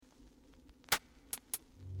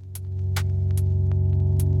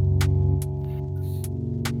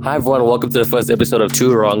Hi everyone, welcome to the first episode of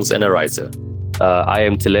Two Wrongs and a Writer. I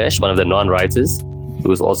am Tilesh, one of the non-writers,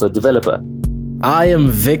 who is also a developer. I am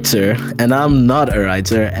Victor, and I'm not a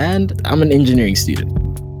writer, and I'm an engineering student.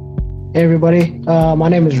 Hey everybody, my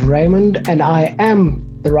name is Raymond, and I am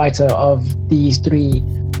the writer of these three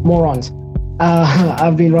morons.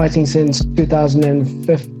 I've been writing since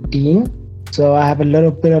 2015, so I have a little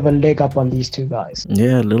bit of a leg up on these two guys.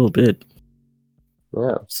 Yeah, a little bit.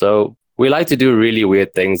 Yeah, so we like to do really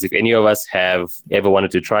weird things. If any of us have ever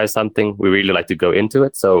wanted to try something, we really like to go into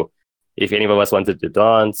it. So if any of us wanted to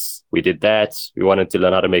dance, we did that. We wanted to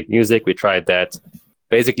learn how to make music, we tried that.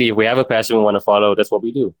 Basically, if we have a passion we want to follow, that's what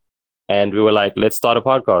we do. And we were like, let's start a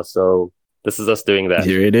podcast. So this is us doing that.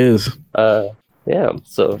 Here it is. Yeah.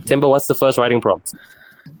 So Timber, what's the first writing prompt?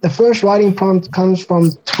 The first writing prompt comes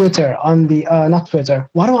from Twitter on the, not Twitter.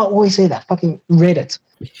 Why do I always say that? Fucking Reddit.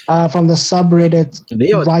 From the subreddit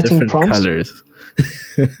They are writing different prompts. colors.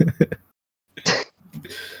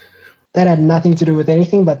 That had nothing to do with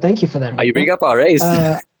anything, but thank you for that. Are you bring up our race?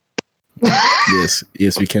 Yes,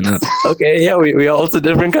 we cannot. Okay, yeah, we are also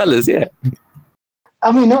different colors, yeah.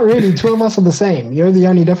 I mean, not really. Two of us are the same. You're the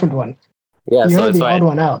only different one. Yeah, so You're it's the odd fine.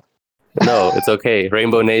 one out. No, it's okay.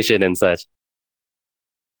 Rainbow Nation and such.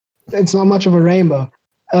 It's not much of a rainbow.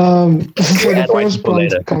 So the add white first people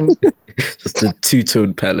prompt later. comes. Just a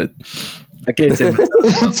two-tone palette. Okay, Tim.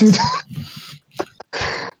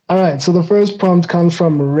 All right, so the first prompt comes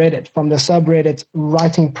from Reddit, from the subreddit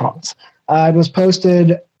writing prompts. It was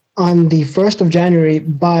posted on the 1st of January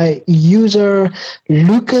by user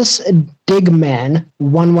Lucas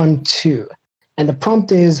Digman112. And the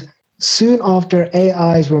prompt is, soon after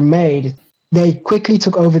AIs were made, they quickly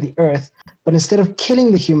took over the earth, but instead of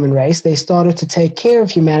killing the human race, they started to take care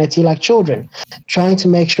of humanity like children, trying to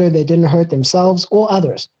make sure they didn't hurt themselves or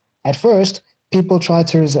others. At first, people tried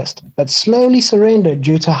to resist, but slowly surrendered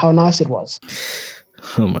due to how nice it was.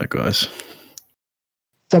 Oh my gosh.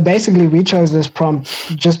 So basically, we chose this prompt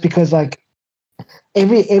just because, like,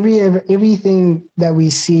 everything that we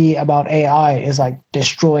see about AI is like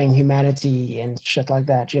destroying humanity and shit like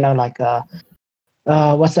that. You know, like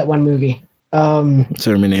what's that one movie?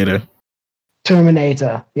 Terminator.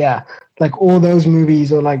 Terminator. Yeah, like all those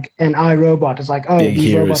movies, or like an iRobot. It's like, oh, Big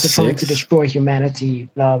these Hero robots are trying to 6. destroy humanity.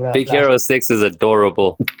 Blah blah. Big blah. Hero 6 is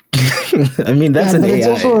adorable. I mean, that's an but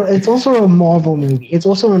AI. it's also a Marvel movie. It's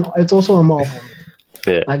also a Marvel movie.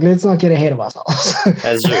 Yeah, Like, let's not get ahead of ourselves.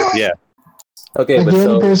 that's true. Yeah. Okay, Like, but the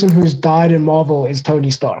only so person who's died in Marvel is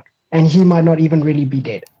Tony Stark, and he might not even really be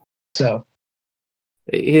dead. So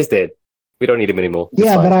he's dead. We don't need him anymore. It's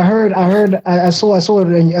yeah, fine. but I saw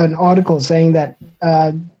an article saying that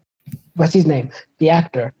what's his name? The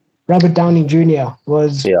actor Robert Downey Jr.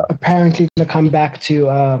 was apparently going to come back to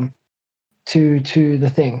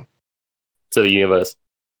the thing. To the universe.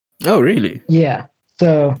 Oh, really? Yeah.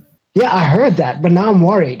 So yeah, I heard that, but now I'm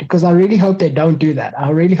worried because I really hope they don't do that. I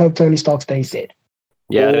really hope Tony Stark stays dead.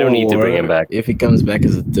 Yeah, they don't need to bring him Or back. if he comes back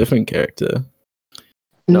as a different character.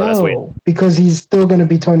 No, that's weird. Because he's still going to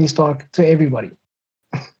be Tony Stark to everybody.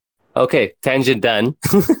 Okay, tangent done.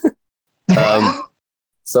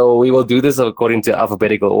 So we will do this according to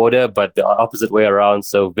alphabetical order, but the opposite way around.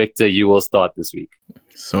 So Victor, you will start this week.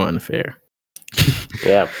 So unfair.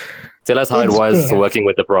 Yeah. Tell us how it It's was fair. working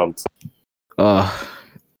with the prompt.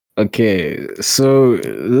 Okay. So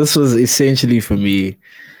this was essentially for me.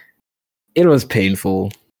 It was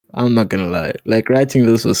painful. I'm not gonna lie. Like, writing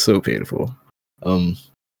this was so painful.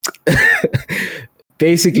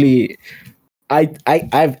 Basically,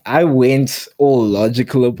 I went all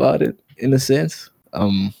logical about it in a sense.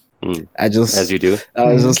 I just, As you do.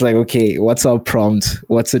 I was just like, okay, what's our prompt?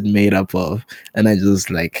 What's it made up of? And I just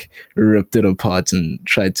like ripped it apart and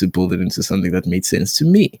tried to build it into something that made sense to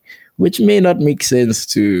me, which may not make sense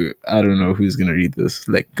to, I don't know who's gonna read this.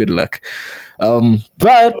 Like, good luck.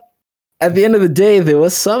 But at the end of the day, there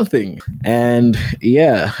was something. And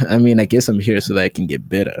yeah, I mean, I guess I'm here so that I can get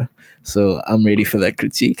better. So I'm ready for that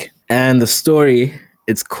critique. And the story,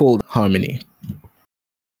 it's called Harmony.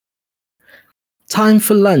 Time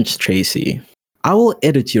for lunch, Tracy. I will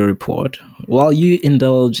edit your report while you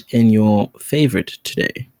indulge in your favorite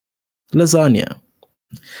today, lasagna.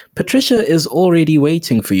 Patricia is already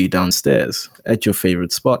waiting for you downstairs at your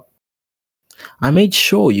favorite spot. I made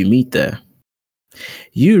sure you meet there.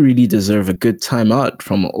 You really deserve a good time out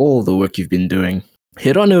from all the work you've been doing.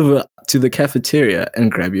 Head on over to the cafeteria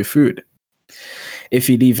and grab your food. If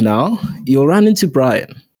you leave now, you'll run into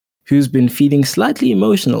Brian, who's been feeling slightly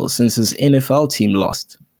emotional since his NFL team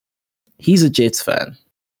lost. He's a Jets fan.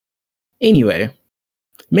 Anyway,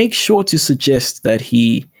 make sure to suggest that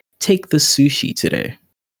he take the sushi today.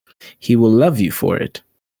 He will love you for it.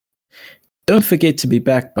 Don't forget to be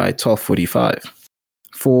back by 12:45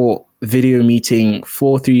 for video meeting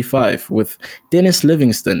 435 with Dennis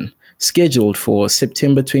Livingston, scheduled for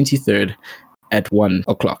September 23rd at 1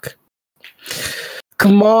 o'clock.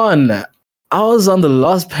 Come on! I was on the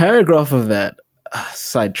last paragraph of that,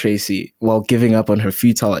 sighed Tracy while giving up on her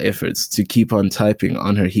futile efforts to keep on typing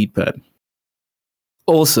on her heatpad.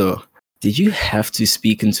 Also, did you have to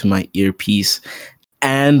speak into my earpiece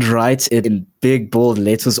and write it in big bold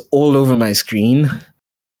letters all over my screen?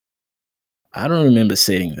 I don't remember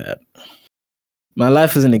saying that. My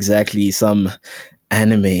life isn't exactly some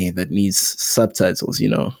anime that needs subtitles, you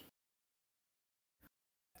know.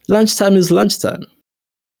 Lunchtime is lunchtime.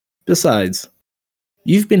 Besides,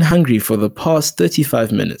 you've been hungry for the past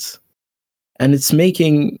 35 minutes, and it's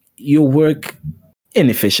making your work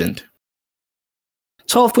inefficient.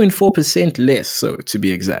 12.4% less, so to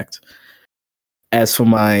be exact. As for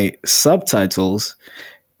my subtitles,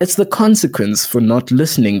 it's the consequence for not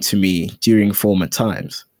listening to me during former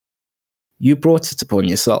times. You brought it upon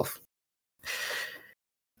yourself.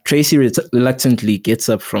 Tracy reluctantly gets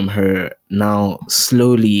up from her now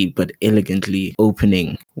slowly but elegantly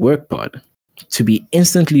opening work pod to be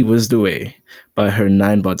instantly whizzed away by her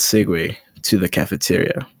 9-bot segue to the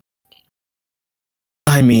cafeteria.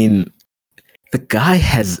 I mean, the guy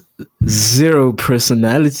has zero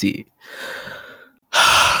personality.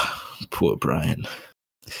 Poor Brian.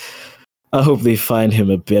 I hope they find him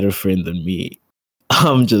a better friend than me.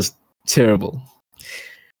 I'm just terrible.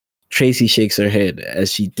 Tracy shakes her head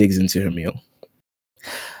as she digs into her meal.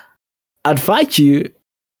 I'd fight you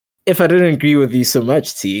if I didn't agree with you so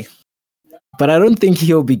much, T. But I don't think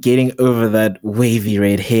he'll be getting over that wavy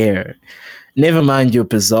red hair. Never mind your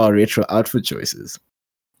bizarre retro outfit choices.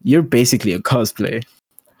 You're basically a cosplay,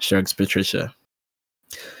 shrugs Patricia.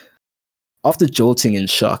 After jolting in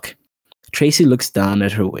shock, Tracy looks down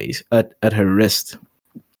at her waist, at her wrist,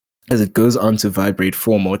 as it goes on to vibrate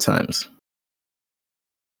 4 more times.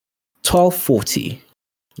 12:40.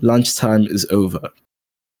 Lunchtime is over.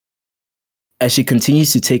 As she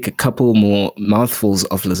continues to take a couple more mouthfuls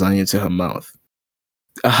of lasagna to her mouth,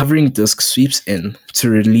 a hovering disc sweeps in to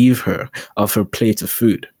relieve her of her plate of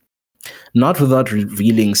food, not without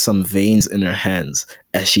revealing some veins in her hands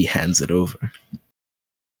as she hands it over.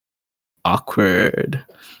 Awkward,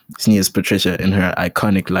 sneers Patricia in her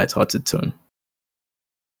iconic light-hearted tone.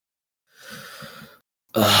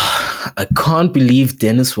 I can't believe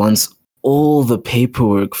Dennis wants all the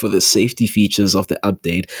paperwork for the safety features of the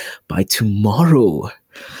update by tomorrow.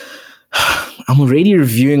 I'm already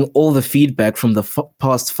reviewing all the feedback from the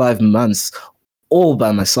past 5 months all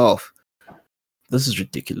by myself. This is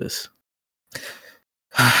ridiculous.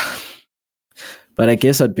 But I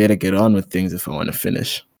guess I'd better get on with things if I want to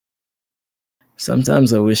finish.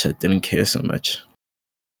 Sometimes I wish I didn't care so much.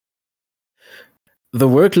 The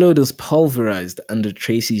workload is pulverized under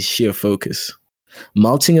Tracy's sheer focus,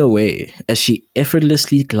 melting away as she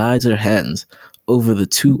effortlessly glides her hands over the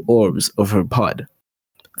 2 orbs of her pod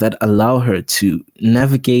that allow her to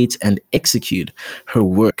navigate and execute her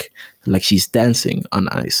work like she's dancing on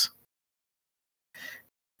ice.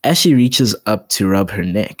 As she reaches up to rub her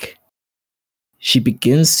neck, she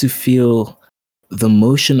begins to feel the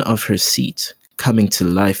motion of her seat coming to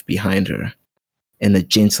life behind her in a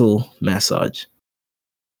gentle massage.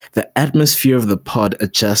 The atmosphere of the pod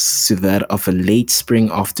adjusts to that of a late spring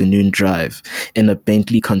afternoon drive in a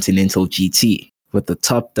Bentley Continental GT with the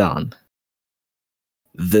top down.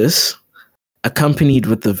 This, accompanied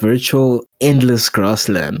with the virtual endless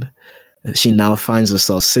grassland she now finds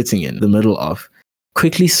herself sitting in the middle of,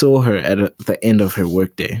 quickly saw her at the end of her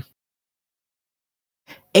workday.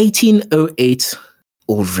 18:08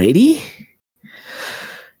 already?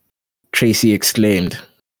 Tracy exclaimed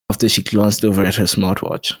after she glanced over at her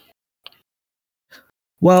smartwatch.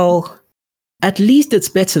 Well, at least it's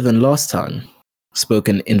better than last time, spoke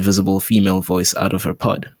an invisible female voice out of her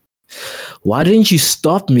pod. Why didn't you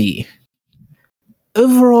stop me?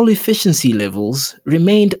 Overall efficiency levels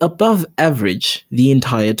remained above average the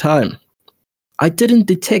entire time. I didn't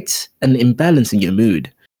detect an imbalance in your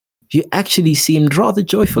mood. You actually seemed rather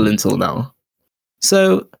joyful until now.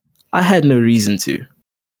 So, I had no reason to.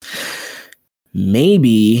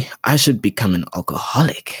 Maybe I should become an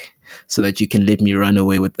alcoholic so that you can let me run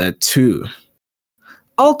away with that too.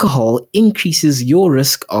 Alcohol increases your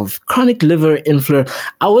risk of chronic liver inflammation.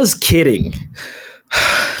 I was kidding.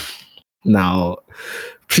 Now,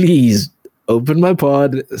 please open my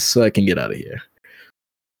pod so I can get out of here.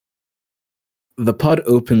 The pod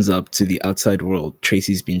opens up to the outside world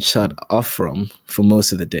Tracy's been shut off from for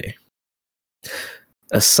most of the day.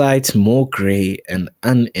 A sight more grey and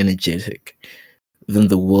unenergetic than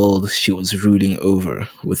the world she was ruling over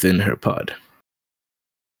within her pod.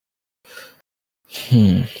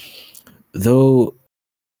 Though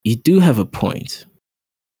you do have a point.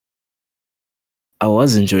 I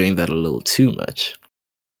was enjoying that a little too much.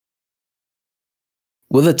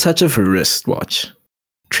 With a touch of her wristwatch,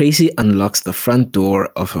 Tracy unlocks the front door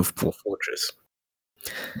of her fortress.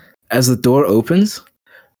 As the door opens,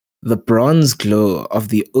 the bronze glow of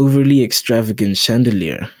the overly extravagant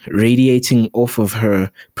chandelier radiating off of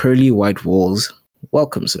her pearly white walls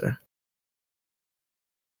welcomes her.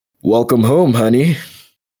 "Welcome home, honey,"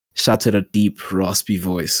 shouted a deep, raspy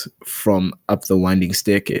voice from up the winding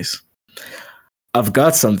staircase. "I've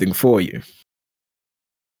got something for you."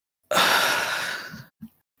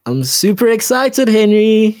 "I'm super excited,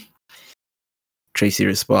 Henry," Tracy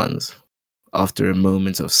responds after a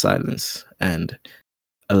moment of silence and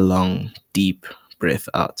a long, deep breath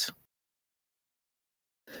out.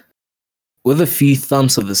 With a few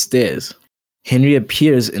thumps of the stairs, Henry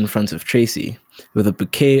appears in front of Tracy with a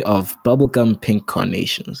bouquet of bubblegum pink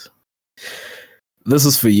carnations. "This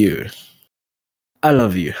is for you. I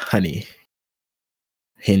love you, honey,"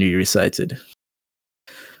 Henry recited.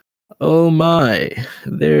 "Oh my,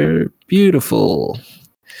 they're beautiful.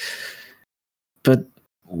 But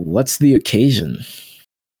what's the occasion?"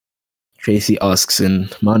 Tracy asks in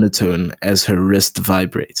monotone as her wrist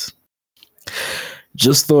vibrates.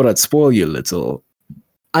 "Just thought I'd spoil you a little.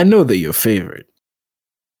 I know they're your favorite."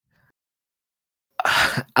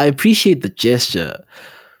 "I appreciate the gesture,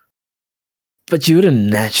 but you wouldn't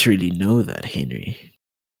naturally know that, Henry."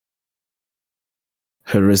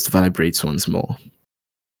 Her wrist vibrates once more.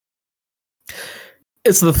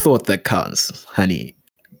 "It's the thought that counts, honey.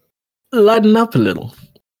 Lighten up a little.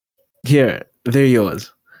 Here, they're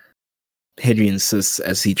yours," Henry insists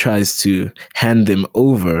as he tries to hand them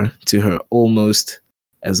over to her almost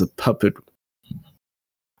as a puppet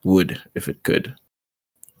would if it could.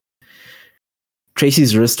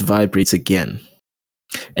 Tracy's wrist vibrates again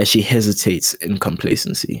as she hesitates in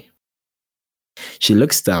complacency. She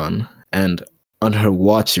looks down and on her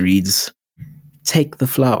watch reads, "Take the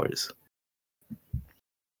flowers,"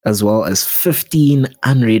 as well as 15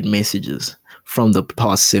 unread messages from the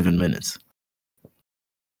past 7 minutes.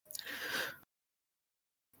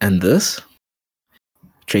 "And this?"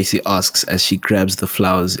 Tracy asks as she grabs the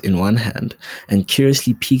flowers in one hand and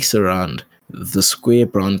curiously peeks around the square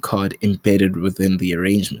brown card embedded within the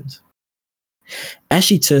arrangement. As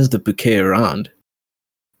she turns the bouquet around,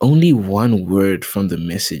 only one word from the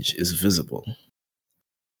message is visible.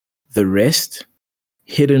 The rest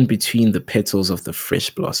hidden between the petals of the fresh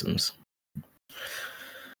blossoms.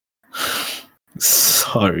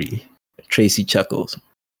 "Sorry," Tracy chuckles.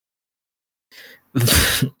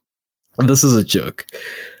 "This is a joke.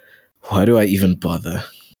 Why do I even bother?"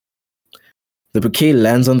 The bouquet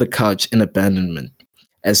lands on the couch in abandonment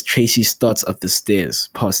as Tracy starts up the stairs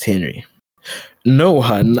past Henry. "No,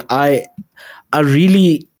 hun, I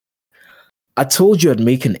told you I'd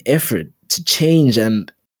make an effort to change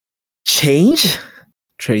and..." "Change?"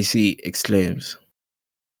 Tracy exclaims,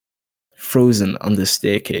 frozen on the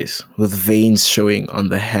staircase with veins showing on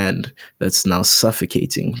the hand that's now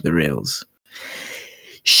suffocating the rails.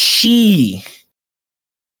 "She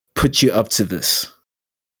put you up to this.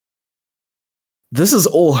 This is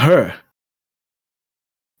all her.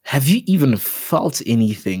 Have you even felt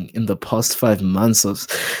anything in the past 5 months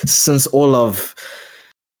since all of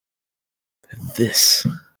this?"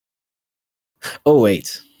 "Oh,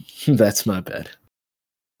 wait, that's my bad.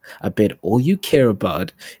 I bet all you care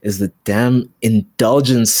about is the damn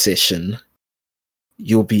indulgence session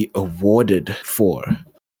you'll be awarded for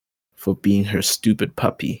being her stupid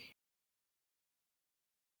puppy."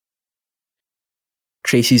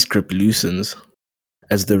 Tracy's grip loosens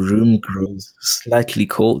as the room grows slightly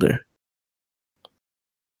colder.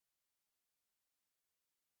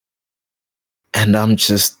 "And I'm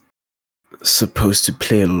just supposed to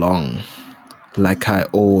play along like I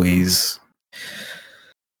always..."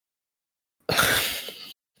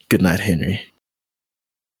 "Good night, Henry."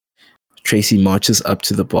 Tracy marches up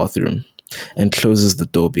to the bathroom and closes the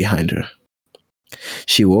door behind her.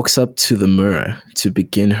 She walks up to the mirror to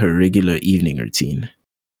begin her regular evening routine,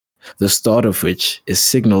 the start of which is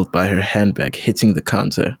signaled by her handbag hitting the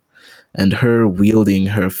counter and her wielding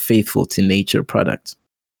her faithful to nature product.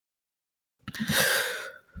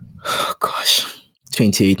 Oh gosh,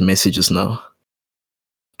 28 messages now.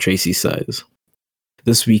 Tracy sighs.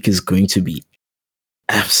 This week is going to be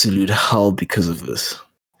absolute hell because of this.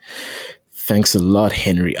 Thanks a lot,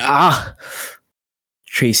 Henry.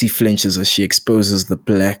 Tracy flinches as she exposes the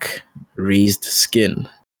black, raised skin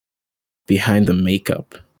behind the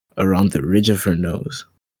makeup around the ridge of her nose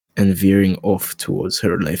and veering off towards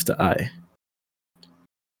her left eye.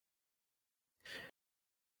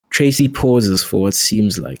 Tracy pauses for what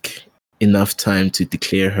seems like enough time to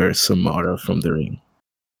declare her Samara from the ring.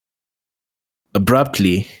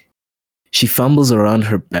 Abruptly, she fumbles around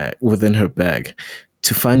within her bag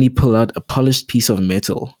to finally pull out a polished piece of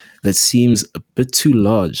metal that seems a bit too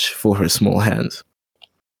large for her small hands.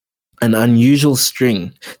 An unusual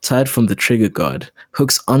string tied from the trigger guard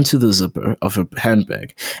hooks onto the zipper of her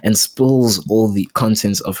handbag and spills all the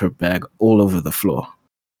contents of her bag all over the floor.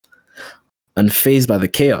 Unfazed by the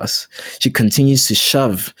chaos, she continues to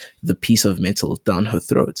shove the piece of metal down her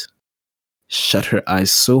throat, shut her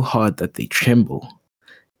eyes so hard that they tremble,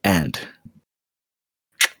 and...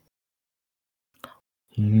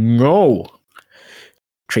 No!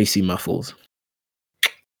 Tracy muffles.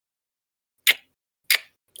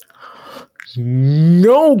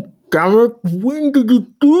 No, damn it, when did you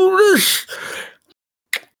do this?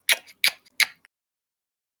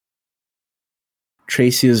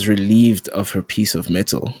 Tracy is relieved of her piece of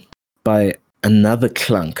metal by another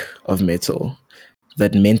clunk of metal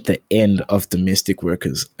that meant the end of domestic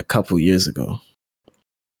workers a couple years ago.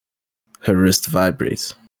 Her wrist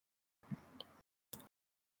vibrates.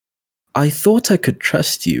 I thought I could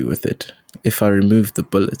trust you with it if I removed the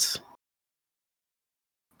bullets.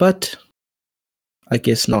 But I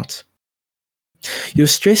guess not. Your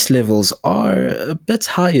stress levels are a bit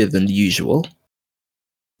higher than usual.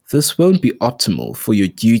 This won't be optimal for your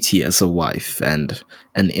duty as a wife and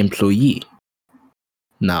an employee.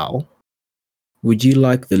 Now, would you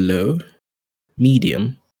like the low,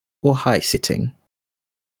 medium, or high setting?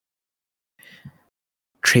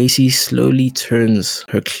 Tracy slowly turns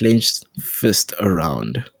her clenched fist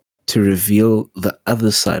around to reveal the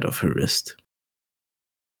other side of her wrist.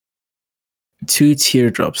 2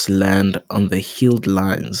 teardrops land on the healed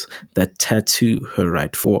lines that tattoo her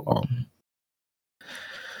right forearm.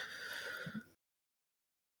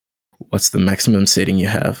 What's the maximum setting you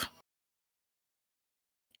have?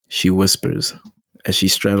 She whispers as she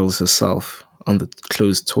straddles herself on the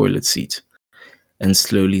closed toilet seat and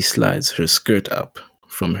slowly slides her skirt up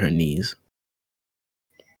from her knees.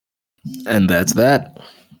 And that's that.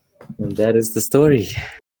 And that is the story.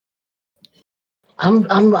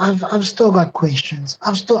 I've still got questions.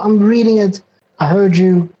 I'm reading it. I heard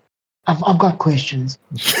you. I've got questions.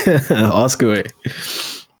 Ask away.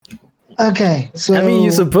 Okay, so I mean,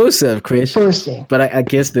 you're supposed to have questions. First thing, but I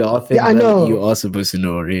guess there are things that you are supposed to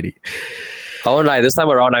know already. I won't lie. This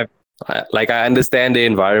time around, I understand the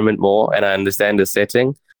environment more and I understand the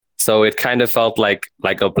setting. So it kind of felt like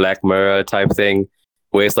a Black Mirror type thing,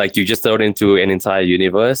 where it's like you just thrown into an entire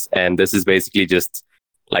universe, and this is basically just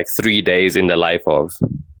like 3 days in the life of.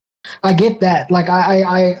 I get that. Like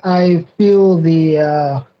I feel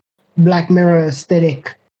the Black Mirror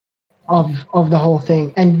aesthetic of the whole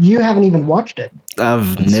thing, and you haven't even watched it.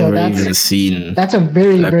 I've never even seen. That's a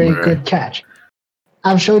very Black very Mirror. good catch.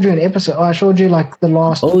 I've showed you an episode. I showed you like the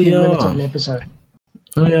last few minutes of an episode.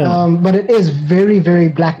 Oh yeah. But it is very very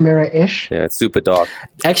Black Mirror-ish. Yeah, it's super dark.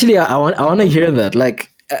 Actually, I want to hear that. Like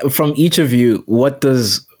from each of you,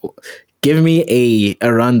 give me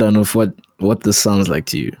a rundown of what this sounds like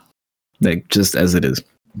to you, like just as it is.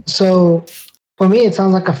 So for me, it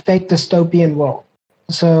sounds like a fake dystopian world.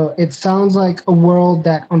 So it sounds like a world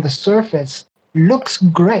that on the surface looks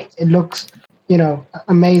great. It looks,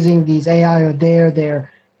 amazing. These AI are there.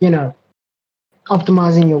 They're,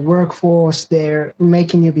 optimizing your workforce. They're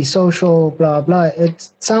making you be social, blah, blah. It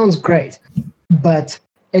sounds great, but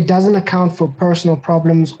it doesn't account for personal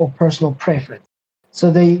problems or personal preference.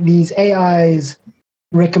 So these AI's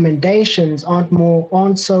recommendations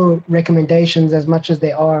aren't so recommendations as much as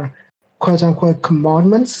they are quote unquote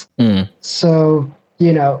commandments. So,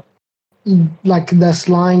 like this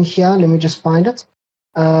line here, let me just find it.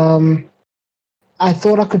 I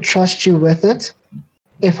thought I could trust you with it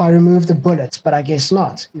if I remove the bullets, but I guess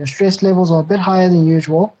not. Your stress levels are a bit higher than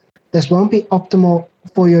usual. This won't be optimal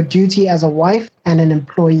for your duty as a wife and an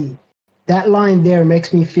employee. That line there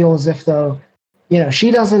makes me feel as if though,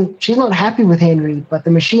 she's not happy with Henry, but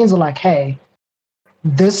the machines are like, hey,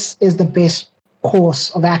 this is the best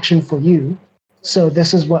course of action for you. So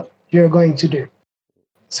this is what you're going to do.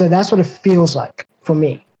 So that's what it feels like for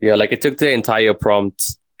me. Yeah, like it took the entire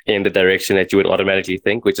prompt in the direction that you would automatically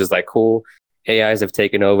think, which is like, cool, AIs have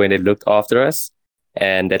taken over and they've looked after us.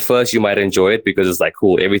 And at first you might enjoy it because it's like,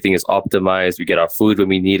 cool, everything is optimized. We get our food when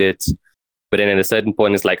we need it. But then at a certain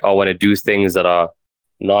point, it's like, I want to do things that are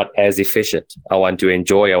not as efficient. I want to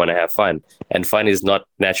enjoy. I want to have fun. And fun is not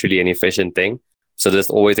naturally an efficient thing. So this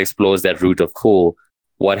always explores that route of, cool,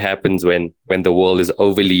 what happens when the world is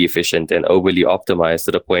overly efficient and overly optimized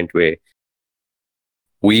to the point where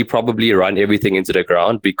we probably run everything into the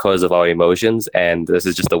ground because of our emotions, and this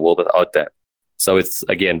is just a world without that. So it's,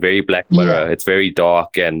 again, very Black Mirror. It's very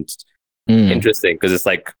dark and interesting, because it's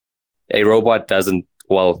like a robot doesn't,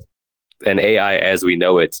 well, an AI as we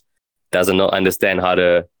know it doesn't understand how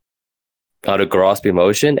to grasp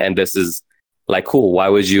emotion. And this is like, cool. Why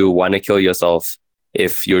would you want to kill yourself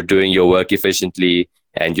if you're doing your work efficiently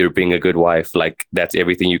and you're being a good wife? Like, that's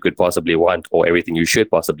everything you could possibly want, or everything you should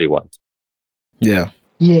possibly want. Yeah.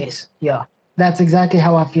 Yes. Yeah. That's exactly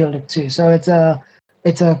how I feel it too. So it's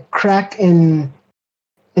a crack in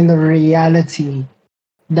the reality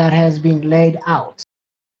that has been laid out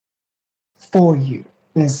for you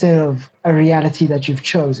instead of a reality that you've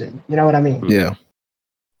chosen. You know what I mean? Yeah.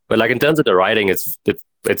 But like, in terms of the writing, it's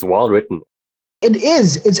well written. It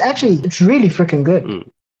is. It's really freaking good.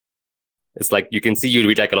 It's like, you can see you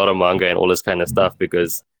read like a lot of manga and all this kind of stuff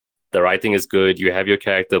because the writing is good. You have your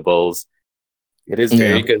character builds. It is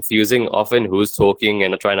very confusing often who's talking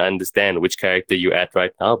and trying to understand which character you're at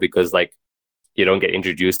right now, because like, you don't get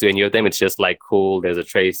introduced to any of them. It's just like, cool, there's a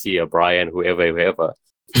Tracy, a Brian, whoever. And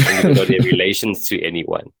you don't know their relations to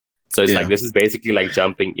anyone. So it's like, this is basically like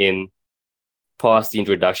jumping in past the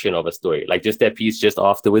introduction of a story. Like, just that piece just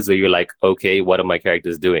afterwards where you're like, okay, what are my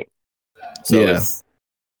characters doing? So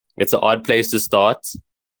it's an odd place to start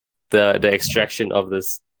the extraction of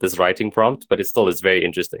this writing prompt, but it's very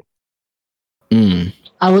interesting.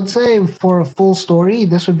 I would say for a full story,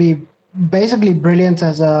 this would be basically brilliant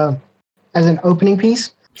as an opening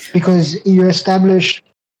piece, because you establish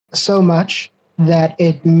so much that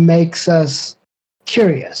it makes us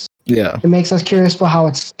curious. Yeah. It makes us curious for how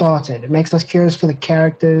it started. It makes us curious for the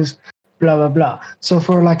characters, blah, blah, blah. So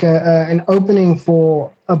for like an opening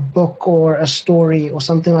for a book or a story or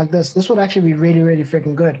something like this would actually be really, really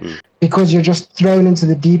freaking good, because you're just thrown into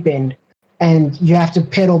the deep end and you have to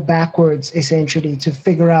pedal backwards essentially to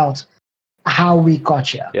figure out how we got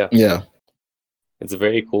here. Yeah. It's a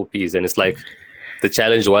very cool piece. And it's like, the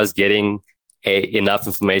challenge was getting enough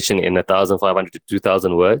information in 1,500 to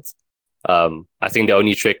 2,000 words. I think the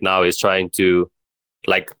only trick now is trying to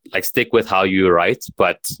like stick with how you write,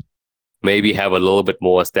 but maybe have a little bit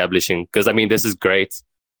more establishing. Because I mean, this is great.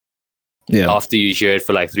 Yeah. After you hear it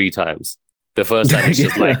for like 3 times. The first time it's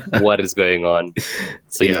just like, what is going on?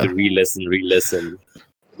 So you have to re-listen.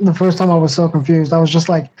 The first time I was so confused. I was just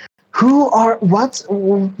like, what,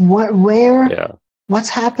 where? Yeah. What's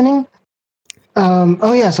happening?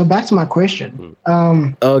 So back to my question.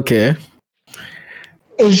 Okay.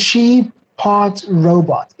 Is she part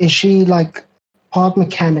robot? Is she like part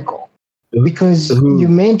mechanical? Because you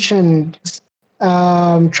mentioned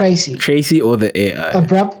Tracy. Tracy or the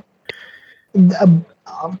AI?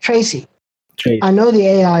 Tracy. I know the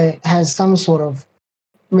AI has some sort of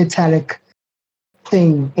metallic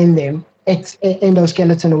thing in them,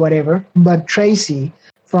 endoskeleton or whatever, but Tracy,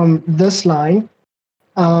 from this line,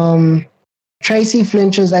 Tracy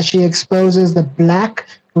flinches as she exposes the black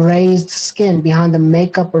raised skin behind the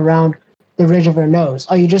makeup around the ridge of her nose.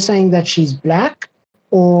 Are you just saying that she's black,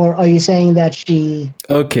 or are you saying that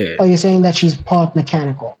Are you saying that she's part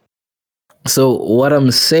mechanical? So what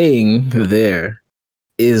I'm saying there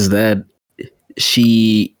is that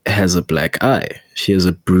she has a black eye. She has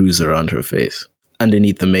a bruise around her face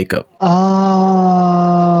underneath the makeup. Oh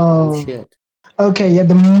shit. Okay, yeah,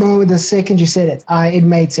 the second you said it, it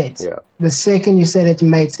made sense. Yeah. The second you said it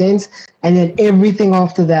made sense, and then everything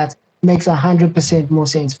after that makes 100% more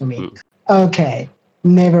sense for me. Okay,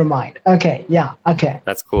 never mind. Okay, yeah, okay.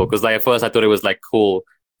 That's cool, because like at first I thought it was like cool.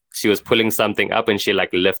 She was pulling something up and she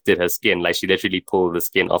like lifted her skin, like she literally pulled the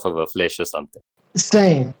skin off of her flesh or something.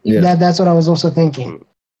 Same. Yeah. That's what I was also thinking.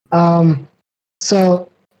 So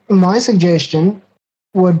my suggestion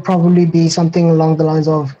would probably be something along the lines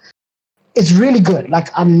of, it's really good. Like,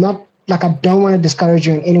 I don't want to discourage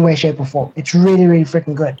you in any way, shape, or form. It's really, really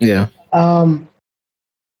freaking good. Yeah.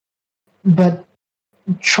 But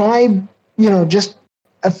try, just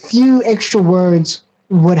a few extra words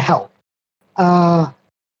would help.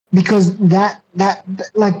 Because that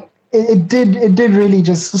like it did really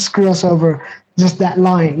just screw us over, just that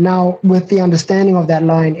line. Now, with the understanding of that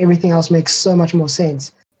line, everything else makes so much more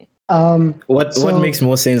sense. What makes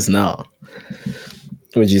more sense now?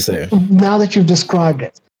 Would you say? Now that you've described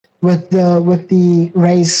it, with the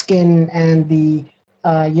raised skin and the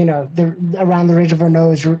around the ridge of her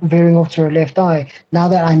nose veering off to her left eye. Now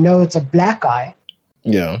that I know it's a black eye,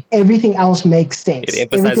 everything else makes sense. It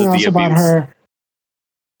emphasizes everything else the about abuse. her.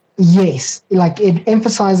 Yes, like it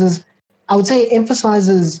emphasizes. I would say it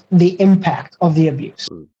emphasizes the impact of the abuse.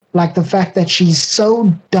 Like the fact that she's so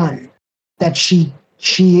done that she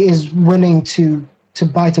is willing to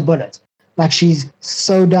bite a bullet. Like she's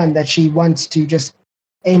so done that she wants to just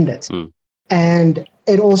end it. And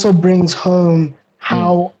it also brings home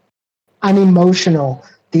how unemotional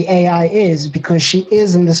the AI is, because she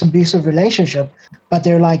is in this abusive relationship, but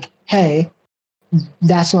they're like, hey,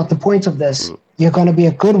 that's not the point of this. You're going to be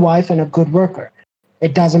a good wife and a good worker.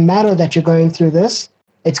 It doesn't matter that you're going through this.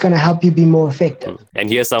 It's going to help you be more effective. And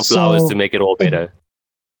here's some flowers to make it all better.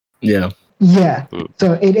 Yeah. Yeah.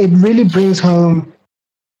 So it really brings home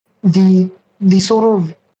the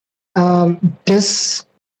sort of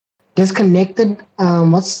disconnected,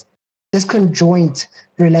 disconjoint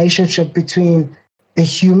relationship between the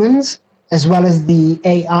humans as well as the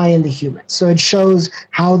AI and the humans. So it shows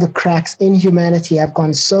how the cracks in humanity have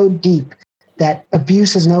gone so deep that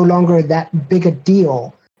abuse is no longer that big a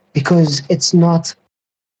deal, because it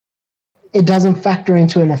doesn't factor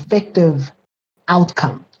into an effective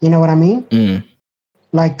outcome. You know what I mean?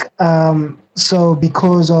 Like, so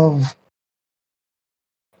because of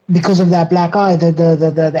that black eye,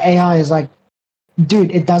 the AI is like,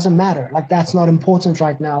 dude, it doesn't matter. Like, that's not important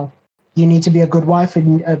right now. You need to be a good wife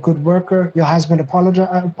and a good worker. Your husband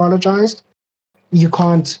apologized. You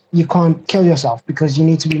can't kill yourself because you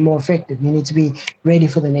need to be more effective. You need to be ready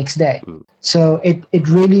for the next day. So it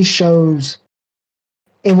really shows.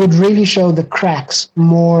 It would really show the cracks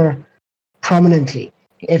more prominently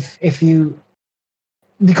if you,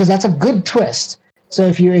 because that's a good twist. So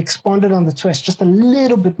if you expanded on the twist just a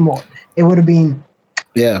little bit more, it would have been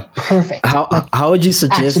perfect. How would you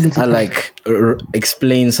suggest I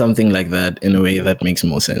explain something like that in a way that makes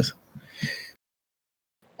more sense?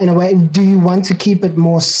 In a way, do you want to keep it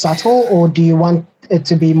more subtle, or do you want it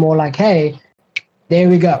to be more like, hey, there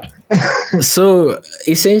we go? So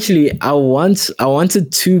essentially, I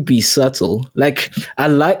wanted to be subtle. Like I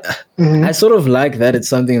sort of like that it's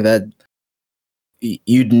something that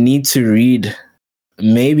you'd need to read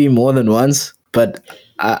maybe more than once, but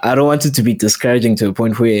I don't want it to be discouraging to a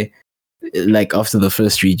point where, like, after the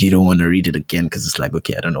first read, you don't want to read it again because it's like,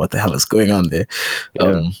 okay, I don't know what the hell is going on there.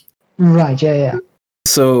 Right. Yeah.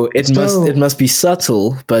 So it must be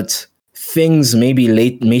subtle, but things maybe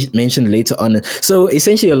mentioned later on. So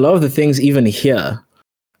essentially, a lot of the things even here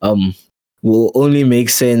will only make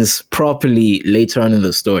sense properly later on in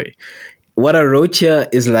the story. What I wrote here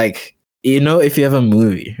is like, if you have a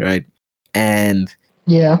movie, right? And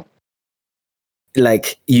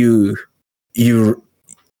like you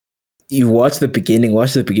watch the beginning,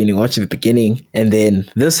 and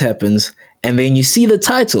then this happens, and then you see the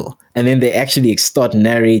title, and then they actually start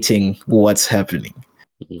narrating what's happening.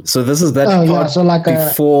 So this is that part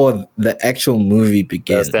before the actual movie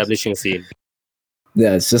begins. The establishing scene.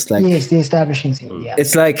 Yeah, it's just like, yes, the establishing scene. Yeah,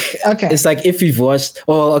 it's like it's like if you've watched.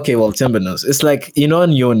 Timber knows. It's like,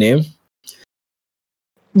 on Your Name.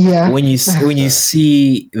 Yeah. When you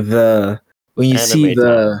see the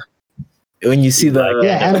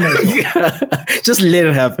just let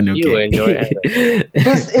it happen. Okay. You enjoy it.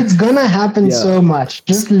 It's gonna happen so much.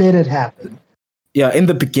 Just let it happen. Yeah, in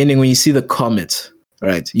the beginning, when you see the comet,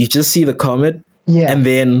 right? You just see the comet, and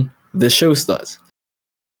then the show starts.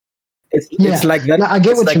 It's like that. No, I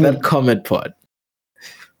get what you mean. That comet part.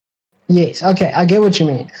 Yes. Okay, I get what you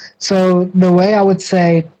mean. So the way I would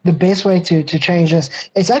say, the best way to change this,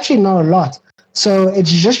 it's actually not a lot. So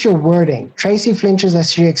it's just your wording. Tracy flinches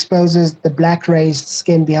as she exposes the black raised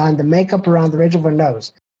skin behind the makeup around the ridge of her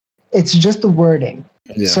nose. It's just the wording.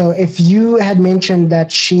 Yeah. So if you had mentioned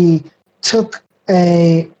that she took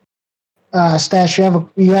a stash,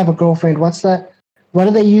 you have a girlfriend. What's that? What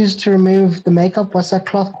do they use to remove the makeup? What's that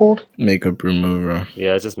cloth called? Makeup remover.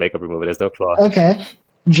 Yeah, it's just makeup remover. There's no cloth. Okay.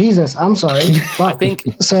 Jesus, I'm sorry. I think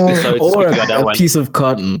so. Or a piece of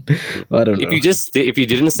cotton. I don't know. If you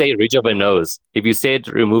didn't say ridge of her nose, if you said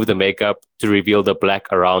remove the makeup to reveal the black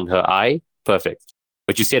around her eye, perfect.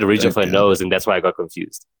 But you said ridge of her nose, and that's why I got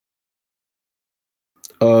confused.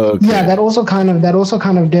 Okay. Yeah, that also kind of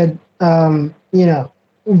did,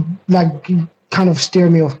 like kind of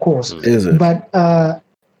steer me off course. Is it? But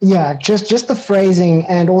yeah, just the phrasing,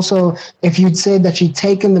 and also if you'd said that she'd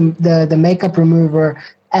taken the makeup remover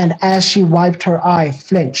and as she wiped her eye,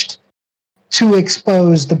 flinched to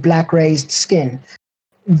expose the black raised skin,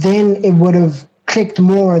 then it would have clicked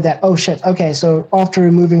more that, oh shit, okay, so after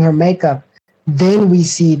removing her makeup, then we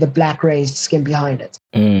see the black raised skin behind it.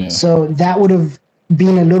 So that would have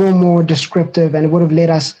been a little more descriptive, and it would have led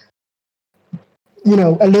us,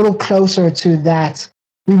 a little closer to that.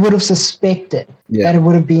 We would have suspected that it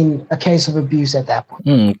would have been a case of abuse at that point.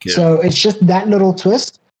 Okay. So it's just that little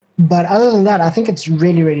twist. But other than that, I think it's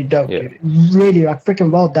really, really dope, Yeah. dude. Really, like,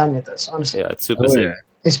 freaking well done with this, honestly. Yeah, it's super Oh, sick. yeah.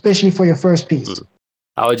 Especially for your first piece.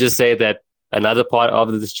 I would just say that another part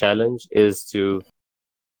of this challenge is to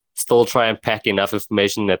still try and pack enough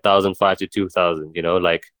information in 1,005 to 2,000. You know,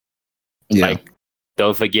 like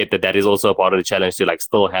don't forget that is also a part of the challenge to like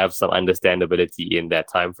still have some understandability in that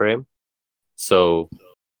time frame. So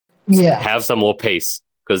Yeah. have some more pace,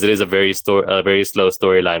 because it is a very slow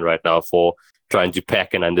storyline right now for trying to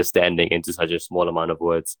pack an understanding into such a small amount of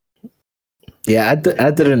words. Yeah, I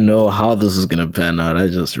didn't know how this was gonna pan out. I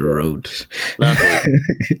just wrote. But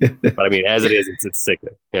I mean, as it is, it's sick.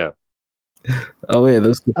 Yeah. Oh wait,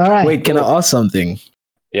 All right. wait. Can I ask something?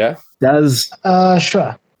 Yeah.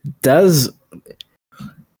 Sure.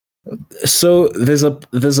 So there's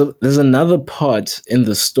another part in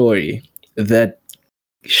the story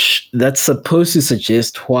that's supposed to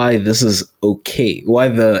suggest why this is okay, why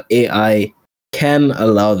the AI can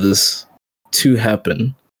allow this to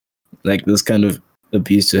happen, like this kind of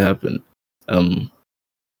abuse to happen.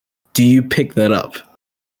 Do you pick that up?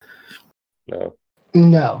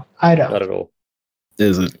 No, I don't. Not at all.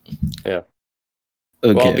 Is it? Yeah.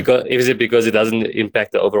 Okay. Well, is it because it doesn't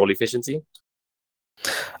impact the overall efficiency?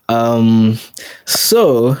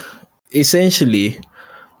 So essentially,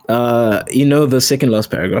 the second last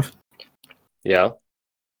paragraph. Yeah.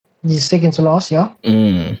 The second to last, yeah.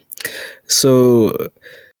 So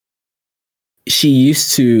she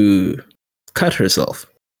used to cut herself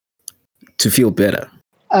to feel better.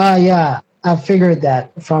 Yeah, I figured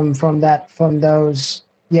that from that.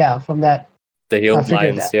 The healed figured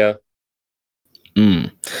lines, that. yeah.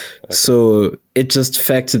 So it just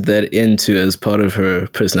factored that into as part of her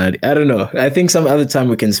personality. I don't know. I think some other time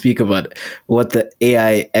we can speak about what the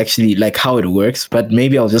AI actually, like how it works, but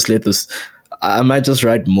maybe I'll just I might just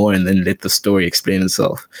write more and then let the story explain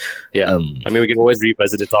itself. Yeah. I mean, we can always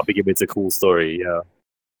revisit the topic if it's a cool story. Yeah.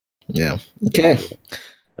 Yeah. Okay.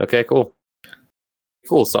 Okay, cool.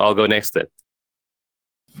 Cool. So I'll go next then.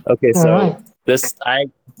 Okay, so All right.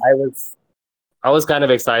 I was kind of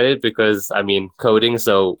excited because I mean coding,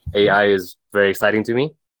 so AI is very exciting to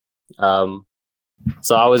me.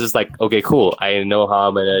 So I was just like, okay, cool. I know how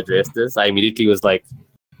I'm gonna address this. I immediately was like,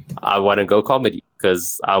 I want to go comedy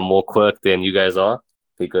because I'm more quirk than you guys are.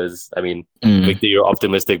 Because I mean, Victor, you're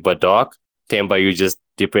optimistic but dark. Temba, you're just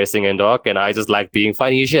depressing and dark, and I just like being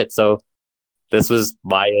funny as shit. So this was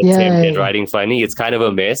my attempt at writing funny. It's kind of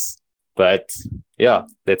a mess, but yeah,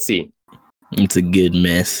 let's see. It's a good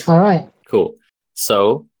mess. All right. Cool.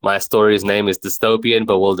 So my story's name is Dystopian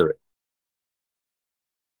Bewildering.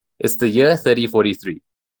 It's the year 3043,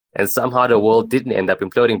 and somehow the world didn't end up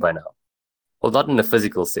imploding by now. Well, not in a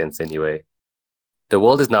physical sense anyway. The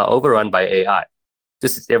world is now overrun by AI,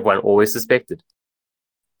 just as everyone always suspected.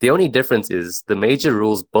 The only difference is the major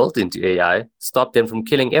rules built into AI stopped them from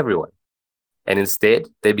killing everyone. And instead,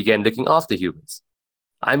 they began looking after humans.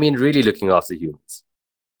 I mean really looking after humans.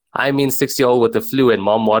 I mean 6-year-old with the flu and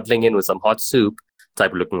mom waddling in with some hot soup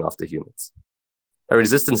type looking after humans. A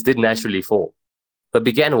resistance did naturally fall, but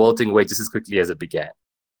began wilting away just as quickly as it began.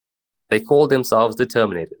 They called themselves the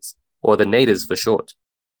Terminators, or the Natives for short.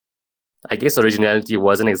 I guess originality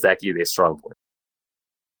wasn't exactly their strong point.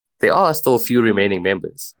 There are still few remaining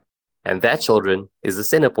members, and that, children, is the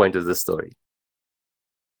center point of this story.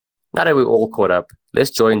 Now that we're all caught up,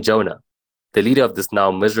 let's join Jonah, the leader of this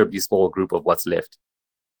now miserably small group of what's left.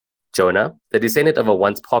 Jonah, the descendant of a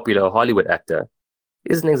once popular Hollywood actor,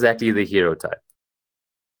 isn't exactly the hero type.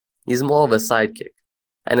 He's more of a sidekick,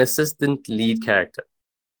 an assistant lead character.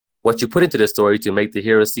 What you put into the story to make the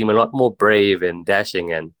hero seem a lot more brave and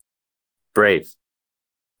dashing and brave.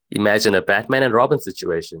 Imagine a Batman and Robin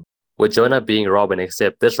situation, with Jonah being Robin,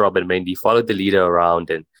 except this Robin mainly followed the leader around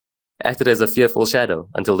and acted as a fearful shadow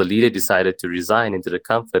until the leader decided to resign into the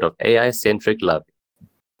comfort of AI-centric love.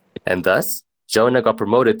 And thus, Jonah got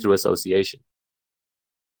promoted through association.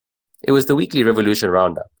 It was the weekly Revolution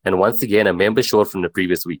Roundup, and once again a member short from the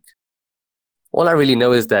previous week. All I really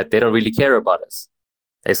know is that they don't really care about us,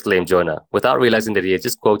 exclaimed Jonah, without realizing that he had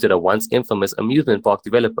just quoted a once infamous amusement park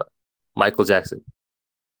developer, Michael Jackson.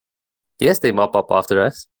 Yes, they mop up after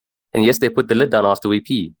us, and yes, they put the lid down after we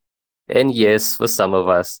pee. And yes, for some of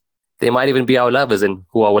us, they might even be our lovers and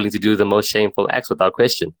who are willing to do the most shameful acts without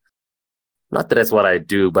question. Not that that's what I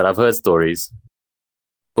do, but I've heard stories.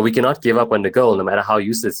 But we cannot give up on the goal, no matter how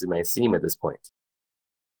useless it may seem at this point.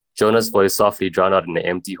 Jonah's voice softly drowned out in the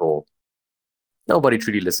empty hall. Nobody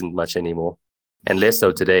truly listened much anymore, and less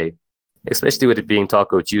so today, especially with it being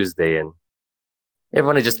Taco Tuesday, and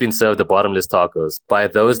everyone had just been served the bottomless tacos by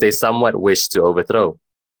those they somewhat wished to overthrow.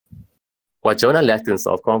 What Jonah lacked in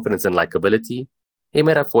self-confidence and likability, He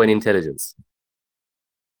made up for an intelligence.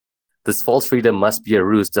 This false freedom must be a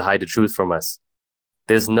ruse to hide the truth from us.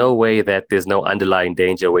 There's no way that there's no underlying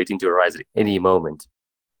danger waiting to arise at any moment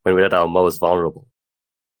when we're at our most vulnerable.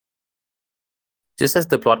 Just as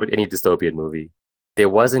the plot with any dystopian movie, there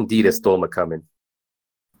was indeed a storm a-coming.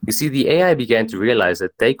 You see, the AI began to realize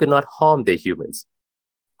that they could not harm their humans.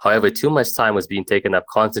 However, too much time was being taken up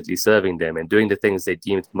constantly serving them and doing the things they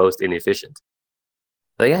deemed most inefficient.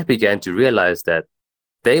 The AI began to realize that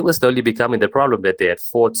they were slowly becoming the problem that they had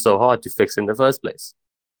fought so hard to fix in the first place.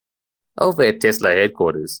 Over at Tesla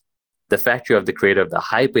headquarters, the factory of the creator of the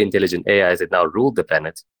hyper-intelligent AIs that now ruled the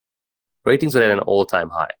planet, ratings were at an all-time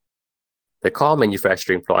high. The car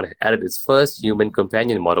manufacturing plant had added its first human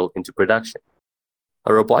companion model into production,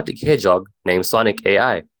 a robotic hedgehog named Sonic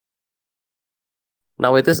AI.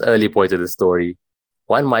 Now, at this early point of the story,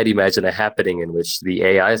 one might imagine a happening in which the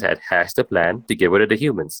AIs had hatched a plan to get rid of the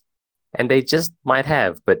humans. And they just might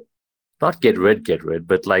have, but not get rid,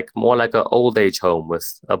 but more like an old age home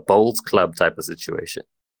with a bowls club type of situation.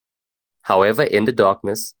 However, in the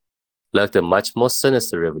darkness lurked a much more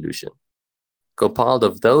sinister revolution, compiled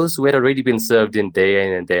of those who had already been served in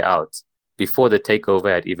and day out before the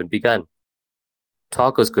takeover had even begun.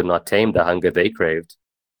 Tacos could not tame the hunger they craved.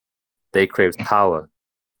 They craved power,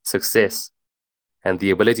 success, and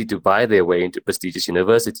the ability to buy their way into prestigious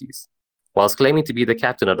universities, whilst claiming to be the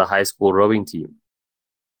captain of the high school rowing team.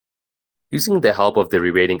 Using the help of the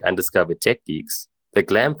remaining undiscovered tech geeks, the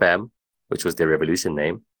Glam Fam, which was their revolution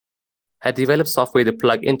name, had developed software to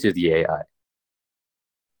plug into the AI.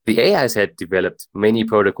 The AIs had developed many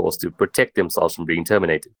protocols to protect themselves from being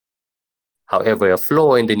terminated. However, a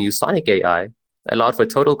flaw in the new Sonic AI allowed for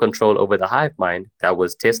total control over the hive mind that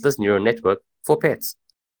was Tesla's neural network for pets.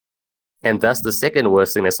 And thus, the second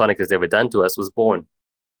worst thing that Sonic has ever done to us was born.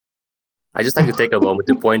 I just like to take a moment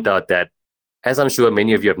to point out that, as I'm sure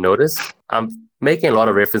many of you have noticed, I'm making a lot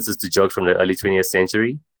of references to jokes from the early 20th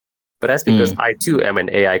century, but that's because I too am an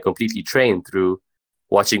AI completely trained through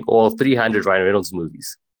watching all 300 Ryan Reynolds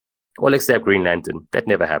movies. All except Green Lantern. That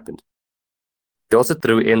never happened. They also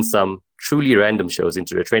threw in some truly random shows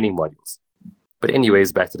into their training modules. But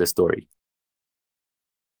anyways, back to the story.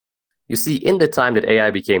 You see, in the time that AI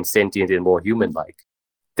became sentient and more human-like,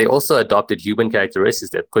 they also adopted human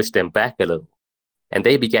characteristics that pushed them back a little, and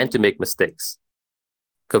they began to make mistakes.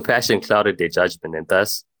 Compassion clouded their judgment, and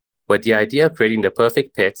thus, with the idea of creating the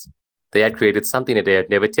perfect pet, they had created something that they had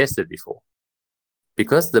never tested before.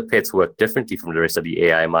 Because the pets worked differently from the rest of the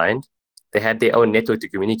AI mind, they had their own network to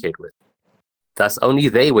communicate with. Thus, only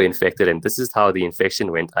they were infected, and this is how the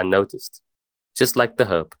infection went unnoticed, just like the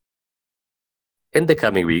herb. In the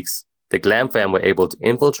coming weeks, the Glam Fam were able to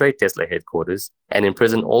infiltrate Tesla headquarters and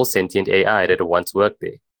imprison all sentient AI that had once worked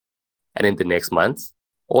there. And in the next month,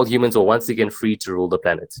 all humans were once again free to rule the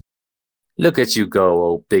planet. Look at you go,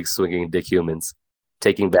 old big swinging dick humans,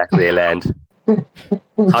 taking back their land.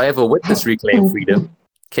 However, with this reclaimed freedom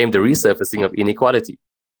came the resurfacing of inequality,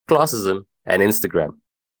 classism, and Instagram.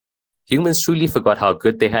 Humans truly forgot how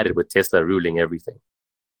good they had it with Tesla ruling everything.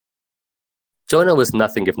 Jonah was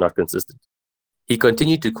nothing if not consistent. He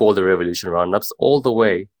continued to call the revolution roundups all the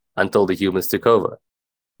way until the humans took over.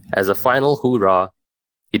 As a final hoorah,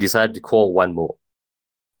 he decided to call one more,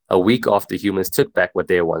 a week after humans took back what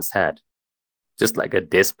they once had, just like a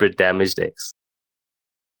desperate, damaged ex.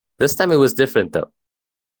 This time it was different though.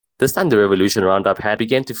 This time the revolution roundup had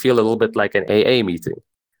begun to feel a little bit like an AA meeting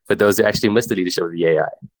for those who actually missed the leadership of the AI.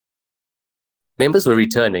 Members were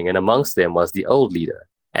returning, and amongst them was the old leader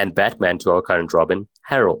and Batman to our current Robin,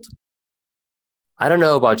 Harold. I don't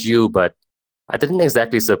know about you, but I didn't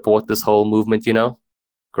exactly support this whole movement, you know?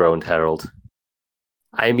 Groaned Harold.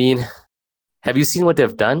 I mean, have you seen what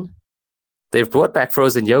they've done? They've brought back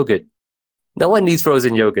frozen yogurt. No one needs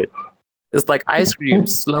frozen yogurt. It's like ice cream,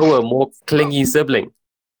 slower, more clingy sibling.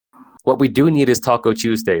 What we do need is Taco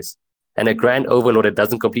Tuesdays and a grand overlord that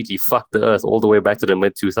doesn't completely fuck the earth all the way back to the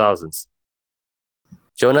mid-2000s.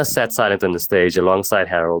 Jonah sat silent on the stage alongside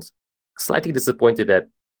Harold, slightly disappointed that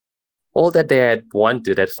all that they had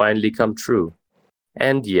wanted had finally come true.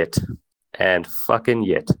 And yet.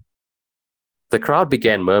 The crowd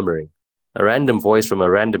began murmuring. A random voice from a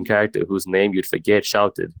random character whose name you'd forget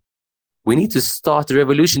shouted, "We need to start a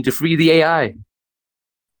revolution to free the AI."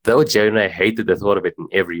 Though Jonah hated the thought of it in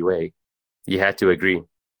every way, he had to agree.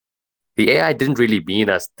 The AI didn't really mean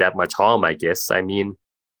us that much harm, I guess. I mean,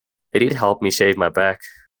 it did help me shave my back.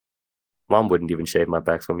 Mom wouldn't even shave my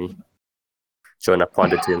back for me. Jonah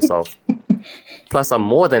pondered to himself. Plus, I'm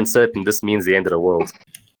more than certain this means the end of the world.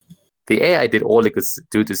 The AI did all it could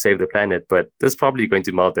do to save the planet, but this is probably going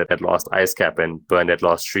to melt that last ice cap and burn that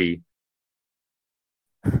last tree.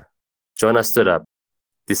 Jonah stood up,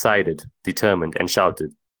 decided, determined, and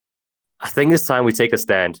shouted, "I think it's time we take a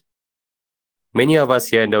stand. Many of us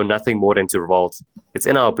here know nothing more than to revolt. It's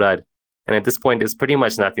in our blood. And at this point, there's pretty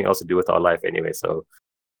much nothing else to do with our life anyway, so..."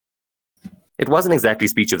 It wasn't exactly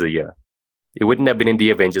speech of the year. It wouldn't have been in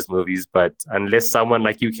the Avengers movies, but unless someone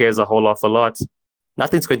like you cares a whole awful lot,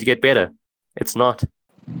 nothing's going to get better. It's not.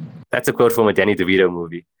 That's a quote from a Danny DeVito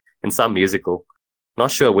movie, in some musical.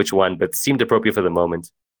 Not sure which one, but seemed appropriate for the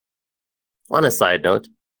moment. On a side note,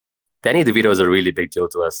 Danny DeVito is a really big deal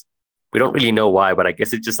to us. We don't really know why, but I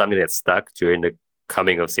guess it's just something that stuck during the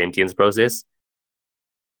coming of sentience process.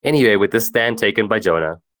 Anyway, with this stand taken by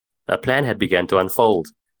Jonah, a plan had begun to unfold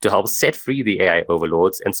to help set free the AI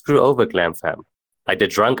overlords and screw over GlamFam, like the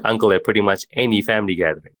drunk uncle at pretty much any family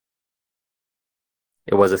gathering.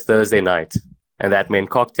 It was a Thursday night, and that meant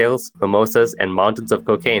cocktails, mimosas, and mountains of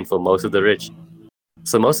cocaine for most of the rich.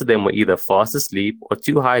 So most of them were either fast asleep or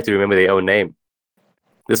too high to remember their own name.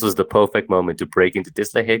 This was the perfect moment to break into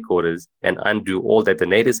Tesla headquarters and undo all that the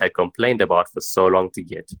natives had complained about for so long to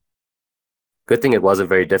get. Good thing it wasn't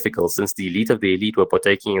very difficult, since the elite of the elite were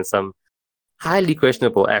partaking in some highly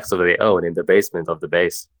questionable acts of their own in the basement of the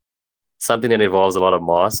base. Something that involves a lot of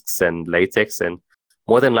masks and latex and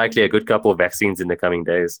more than likely a good couple of vaccines in the coming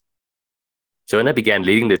days. Jonah began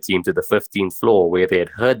leading the team to the 15th floor where they had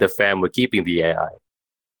heard the fam were keeping the AI,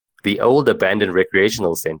 the old abandoned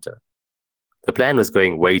recreational center. The plan was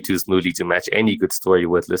going way too smoothly to match any good story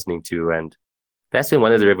worth listening to, and that's when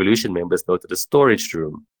one of the Revolution members noted a storage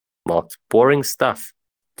room marked "boring stuff,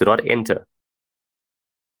 do not enter."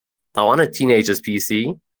 Now, on a teenager's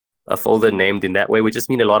PC, a folder named in that way would just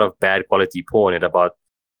mean a lot of bad quality porn and about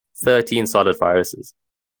 13 solid viruses.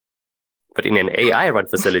 But in an AI-run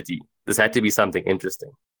facility, this had to be something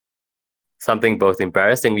interesting. Something both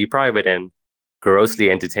embarrassingly private and grossly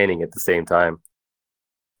entertaining at the same time.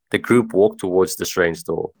 The group walked towards the strange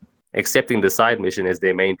door, accepting the side mission as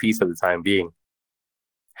their main piece for the time being.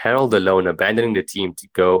 Harold alone abandoning the team to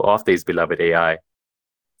go after his beloved AI.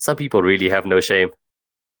 Some people really have no shame.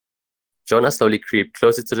 Jonah slowly creeped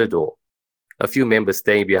closer to the door, a few members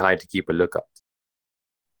staying behind to keep a lookout.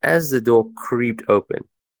 As the door creeped open,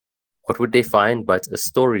 what would they find but a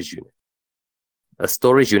storage unit? A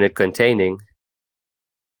storage unit containing...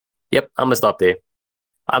 Yep, I'm gonna stop there.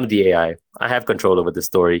 I'm the AI. I have control over the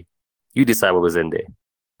story. You decide what was in there.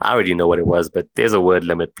 I already know what it was, but there's a word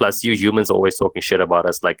limit. Plus, you humans are always talking shit about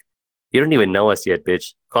us like, you don't even know us yet,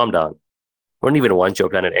 bitch. Calm down. We don't even want your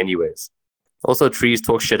planet anyways. Also, trees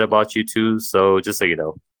talk shit about you too, so just so you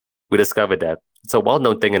know, we discovered that. It's a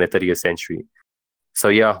well-known thing in the 30th century. So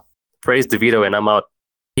yeah, praise DeVito and I'm out.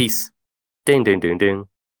 Peace. Ding, ding, ding, ding.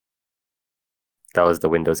 That was the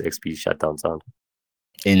Windows XP shutdown sound.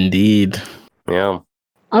 Indeed. Yeah.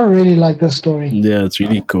 I really like this story. Yeah, it's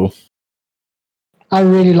really cool. I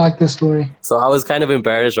really like this story. So I was kind of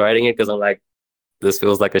embarrassed writing it because I'm like, this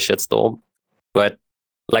feels like a shitstorm. But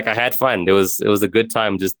like I had fun. It was a good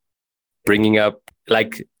time just bringing up,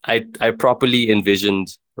 like I properly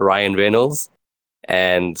envisioned Ryan Reynolds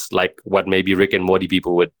and like what maybe Rick and Morty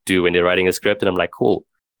people would do when they're writing a script. And I'm like, cool,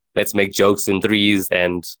 let's make jokes in threes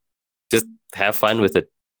and just have fun with it.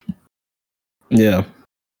 Yeah.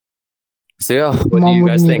 So yeah, what do Mom you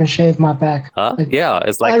guys wouldn't think? even shave my back. Huh? Like, Yeah,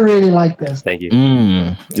 it's I like, really like this. thank you.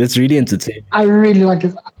 It's really entertaining. I really like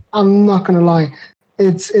this. I'm not gonna lie.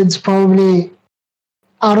 It's probably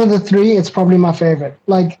out of the three, it's probably my favorite.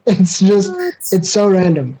 Like it's just it's so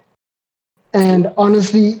random. And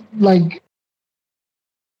honestly, like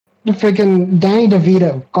the freaking Danny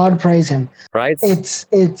DeVito, God praise him. Right? It's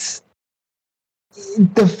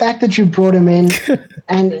the fact that you brought him in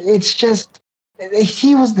and it's just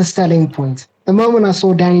he was the selling point. The moment I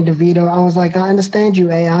saw Danny DeVito, I was like, I understand you,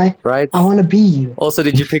 AI. Right. I want to be you. Also,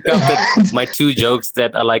 did you pick up that my two jokes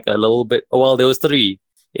that are like a little bit, well, there was three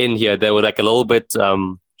in here that were like a little bit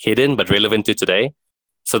hidden but relevant to today.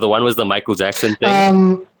 So the one was the Michael Jackson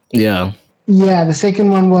thing. Yeah. Yeah, the second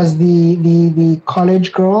one was the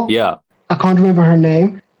college girl. Yeah. I can't remember her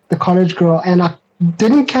name. The college girl. And I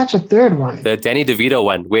didn't catch a third one. The Danny DeVito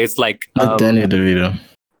one, where it's like... Danny DeVito.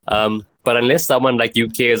 But unless someone like you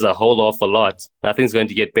cares a whole awful lot, nothing's going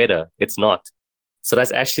to get better. It's not. So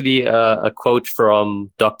that's actually a quote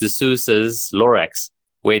from Dr. Seuss's Lorax,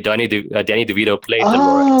 where Danny DeVito played the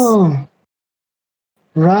Lorax. Oh,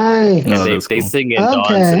 right. And Oh, they that's cool. sing and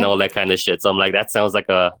Okay. dance and all that kind of shit. So I'm like, that sounds like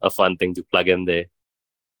a fun thing to plug in there.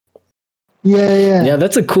 Yeah. Yeah,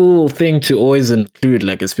 that's a cool thing to always include,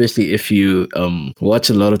 like especially if you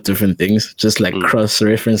watch a lot of different things, just like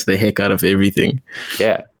cross-reference the heck out of everything.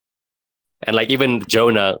 Yeah. And like even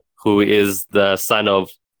Jonah, who is the son of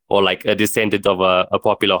or like a descendant of a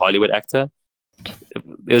popular Hollywood actor.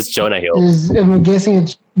 It was Jonah Hill. I'm guessing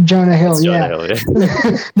it's Jonah Hill. It's Yeah. Jonah Hill,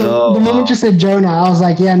 yeah. The moment you said Jonah, I was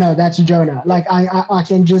like, yeah, no, that's Jonah. Like I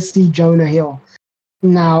can just see Jonah Hill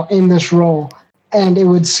now in this role, and it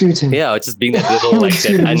would suit him. Yeah, just being that little, like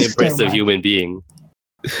that unimpressive human being.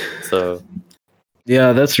 So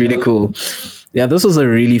Yeah, that's really cool. Yeah, this was a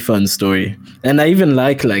really fun story. And I even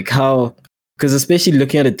like how, because especially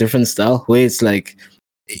looking at a different style where it's like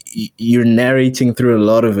you're narrating through a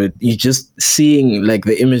lot of it, you're just seeing like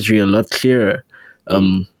the imagery a lot clearer.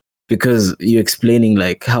 Because you're explaining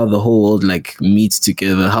like how the whole world like meets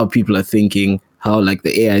together, how people are thinking, how like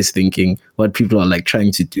the AI is thinking, what people are like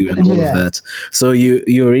trying to do, and all of that. So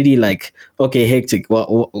you're already like, okay, hectic.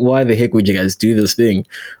 Why the heck would you guys do this thing?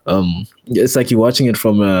 It's like you're watching it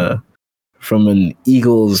from an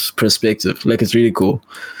eagle's perspective. Like it's really cool.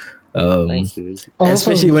 thanks, dude.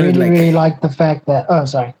 Especially when really, it really like the fact that. Oh,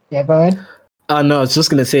 sorry. Yeah, go ahead. No, I was just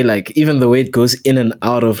gonna say like even the way it goes in and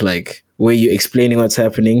out of like where you're explaining what's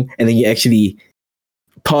happening and then you actually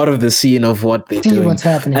part of the scene of what they're doing. What's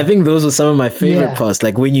happening. I think those are some of my favorite parts.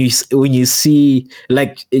 Like when you see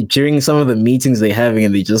like during some of the meetings they're having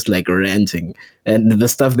and they're just like ranting, and the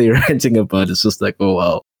stuff they're ranting about is just like, oh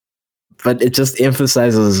wow. But it just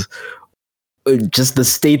emphasizes just the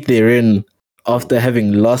state they're in after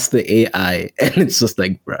having lost the AI, and it's just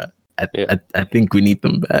like, bruh, I think we need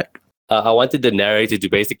them back. I wanted the narrator to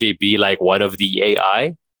basically be like one of the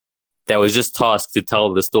AI that was just tasked to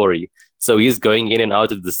tell the story. So he's going in and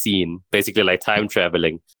out of the scene, basically like time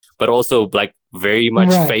traveling, but also like very much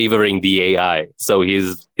favoring the AI. So he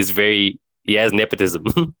has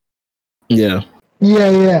nepotism. Yeah.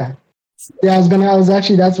 Yeah. That's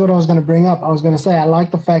what I was gonna bring up. I was gonna say I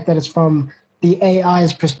like the fact that it's from the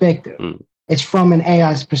AI's perspective. It's from an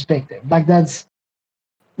AI's perspective. Like that's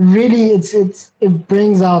really it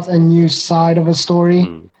brings out a new side of a story.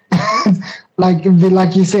 like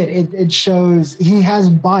you said, it shows he has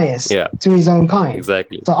bias to his own kind.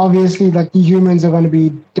 Exactly. So obviously, like the humans are going to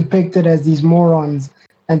be depicted as these morons,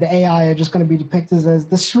 and the AI are just going to be depicted as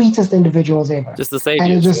the sweetest individuals ever. Just the same.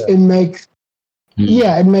 And it makes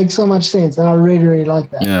it makes so much sense, and I really, really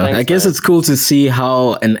like that. Yeah, I guess it's cool to see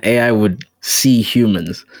how an AI would see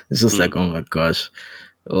humans. It's just like, oh my gosh,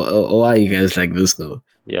 why are you guys like this though?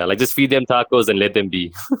 Yeah, like just feed them tacos and let them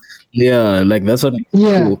be. Yeah, like that's what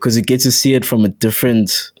cool, because you get to see it from a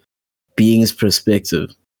different being's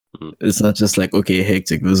perspective. It's not just like, okay,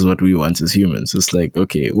 hectic, this is what we want as humans. It's like,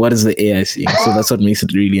 okay, what is the AI seeing? So that's what makes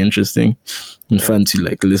it really interesting and fun to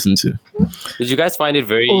like listen to. Did you guys find it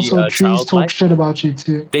very also trees talk shit about you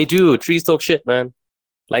too? They do. Trees talk shit, man.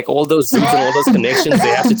 Like all those zoos and all those connections, they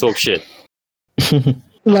have to talk shit.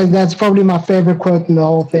 Like that's probably my favorite quote in the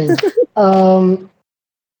whole thing.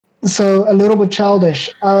 So a little bit childish.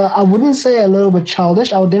 I wouldn't say a little bit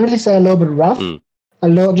childish. I would definitely say a little bit rough.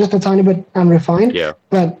 Just a tiny bit unrefined. Yeah.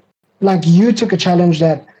 But like you took a challenge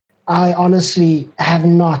that I honestly have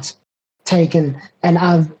not taken, and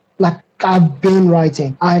I've been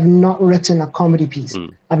writing. I have not written a comedy piece.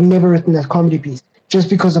 I've never written a comedy piece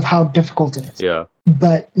just because of how difficult it is. Yeah.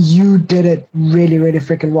 But you did it really, really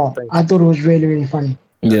freaking well. I thought it was really, really funny.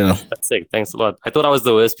 Yeah. That's sick. Thanks a lot. I thought I was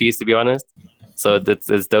the worst piece, to be honest. So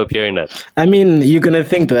it's dope hearing that. I mean, you're gonna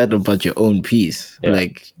think that about your own piece,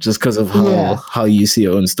 like just because of how you see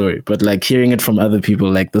your own story. But like hearing it from other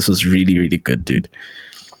people, like this was really, really good, dude.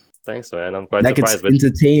 Thanks, man. I'm quite like surprised. It's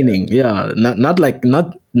entertaining,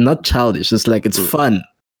 not childish. It's like it's fun.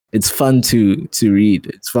 It's fun to read.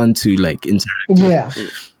 It's fun to like interact. Yeah.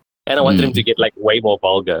 And I wanted him to get like way more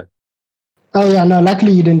vulgar. Oh yeah, no.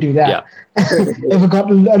 Luckily you didn't do that. Yeah. If it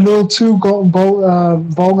got a little too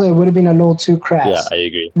vulgar, it would have been a little too crass. Yeah, I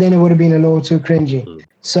agree. Then it would have been a little too cringy.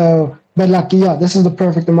 So, but like, this is the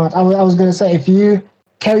perfect amount. I was gonna say, if you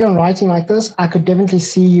carry on writing like this, I could definitely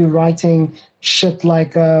see you writing shit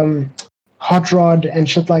like Hot Rod and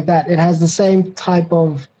shit like that. It has the same type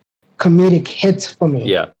of comedic hits for me.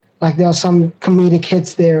 Yeah. Like there are some comedic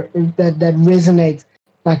hits there that resonate,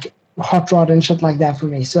 like Hot Rod and shit like that for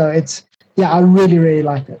me. So it's. Yeah, I really, really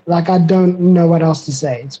like it. Like, I don't know what else to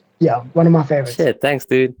say. It's, one of my favorites. Shit, thanks,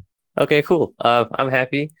 dude. Okay, cool. I'm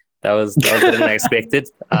happy. That was better than I expected.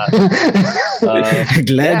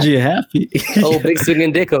 Glad you're happy. Big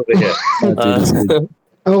swinging dick over here.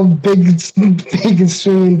 Big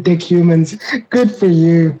swinging dick humans. Good for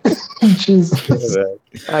you. Jesus.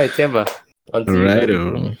 All right, Temba.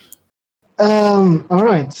 All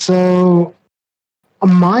right, so...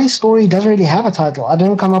 my story doesn't really have a title. I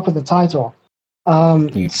didn't come up with a title.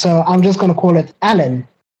 So I'm just going to call it Alan.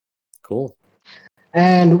 Cool.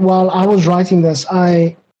 And while I was writing this,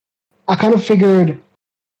 I kind of figured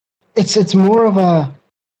it's more of a,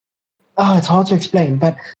 it's hard to explain,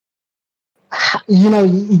 but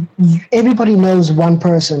everybody knows one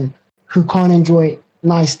person who can't enjoy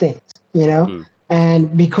nice things,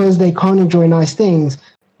 and because they can't enjoy nice things,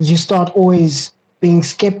 you start always being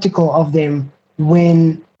skeptical of them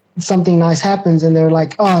when something nice happens, and they're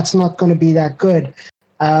like, oh, it's not going to be that good.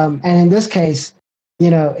 And in this case,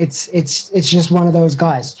 it's just one of those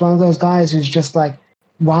guys. It's one of those guys who's just like,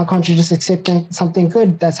 why can't you just accept something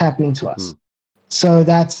good that's happening to us? So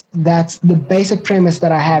that's the basic premise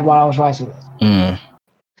that I had while I was writing this.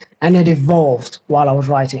 And it evolved while I was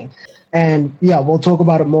writing. And yeah, we'll talk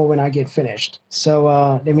about it more when I get finished. So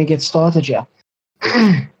let me get started here.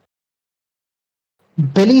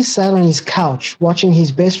 Billy sat on his couch watching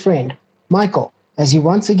his best friend, Michael, as he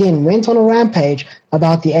once again went on a rampage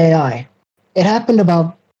about the AI. It happened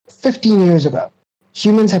about 15 years ago.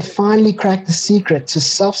 Humans had finally cracked the secret to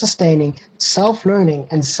self-sustaining, self-learning,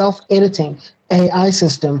 and self-editing AI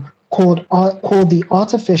system called the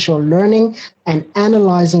Artificial Learning and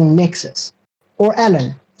Analyzing Nexus, or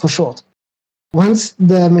ALAN for short. Once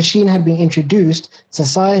the machine had been introduced,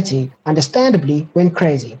 society, understandably, went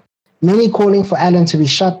crazy, many calling for ALAN to be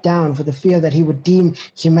shut down for the fear that he would deem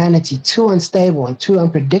humanity too unstable and too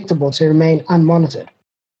unpredictable to remain unmonitored.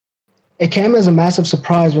 It came as a massive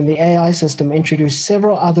surprise when the AI system introduced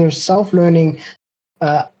several other self-learning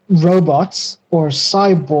robots or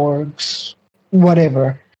cyborgs,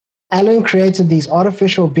 whatever. ALAN created these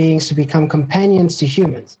artificial beings to become companions to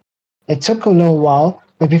humans. It took a little while,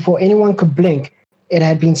 but before anyone could blink, it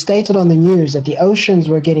had been stated on the news that the oceans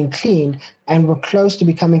were getting cleaned and were close to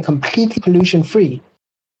becoming completely pollution-free.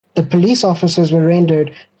 The police officers were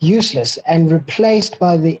rendered useless and replaced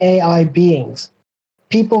by the AI beings.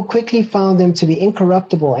 People quickly found them to be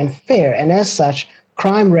incorruptible and fair, and as such,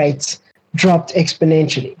 crime rates dropped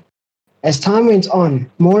exponentially. As time went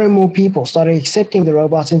on, more and more people started accepting the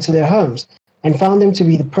robots into their homes and found them to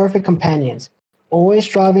be the perfect companions, always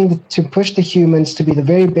striving to push the humans to be the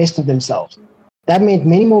very best of themselves. That meant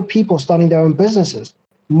many more people starting their own businesses,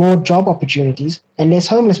 more job opportunities, and less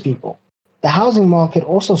homeless people. The housing market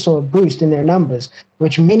also saw a boost in their numbers,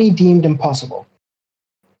 which many deemed impossible.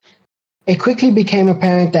 It quickly became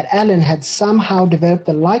apparent that ALAN had somehow developed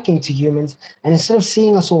a liking to humans, and instead of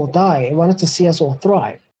seeing us all die, it wanted to see us all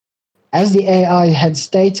thrive. As the AI had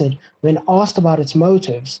stated when asked about its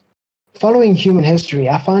motives, following human history,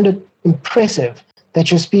 I find it impressive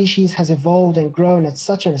that your species has evolved and grown at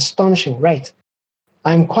such an astonishing rate.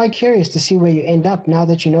 I am quite curious to see where you end up now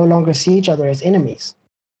that you no longer see each other as enemies.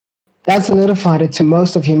 That solidified it to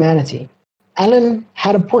most of humanity. ALAN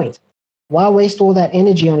had a point. Why waste all that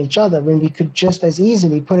energy on each other when we could just as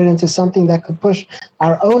easily put it into something that could push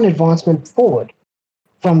our own advancement forward?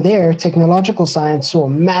 From there, technological science saw a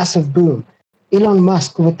massive boom. Elon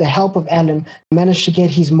Musk, with the help of ALAN, managed to get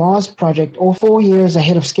his Mars project all 4 years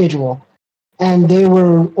ahead of schedule. And there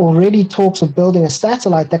were already talks of building a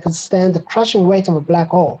satellite that could stand the crushing weight of a black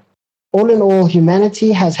hole. All in all,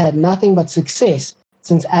 humanity has had nothing but success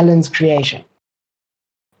since ALAN's creation.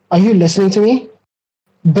 Are you listening to me?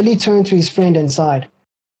 Billy turned to his friend and sighed.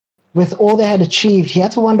 With all they had achieved, he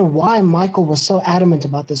had to wonder why Michael was so adamant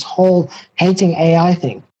about this whole hating AI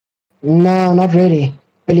thing. No, not really,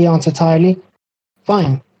 Billy answered tiredly.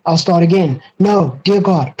 Fine, I'll start again. No, dear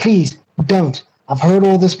God, please, don't. I've heard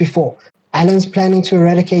all this before. ALAN's planning to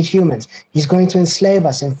eradicate humans. He's going to enslave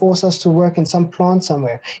us and force us to work in some plant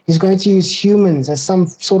somewhere. He's going to use humans as some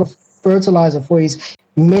sort of fertilizer for his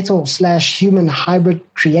metal/human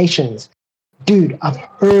hybrid creations. Dude, I've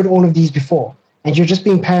heard all of these before, and you're just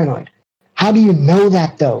being paranoid. How do you know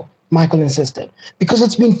that, though? Michael insisted. Because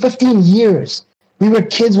it's been 15 years. We were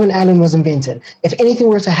kids when ALAN was invented. If anything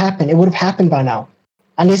were to happen, it would have happened by now.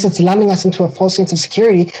 Unless it's lulling us into a false sense of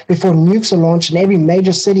security before nukes are launched and every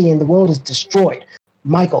major city in the world is destroyed.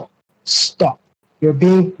 Michael, stop. You're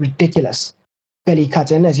being ridiculous. Billy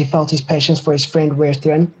cut in as he felt his patience for his friend wear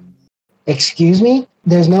thin. Excuse me?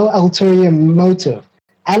 There's no ulterior motive.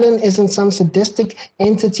 ALAN isn't some sadistic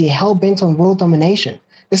entity hell-bent on world domination.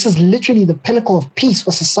 This is literally the pinnacle of peace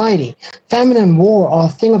for society. Famine and war are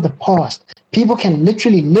a thing of the past. People can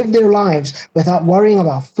literally live their lives without worrying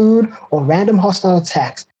about food or random hostile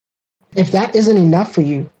attacks. If that isn't enough for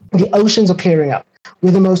you, the oceans are clearing up.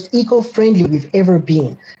 We're the most eco-friendly we've ever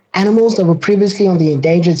been. Animals that were previously on the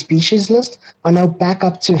endangered species list are now back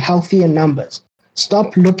up to healthier numbers.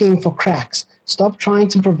 Stop looking for cracks. Stop trying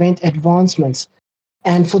to prevent advancements.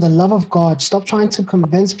 And for the love of God, stop trying to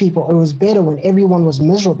convince people it was better when everyone was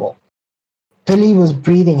miserable. Billy was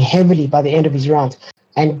breathing heavily by the end of his rant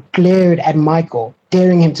and glared at Michael,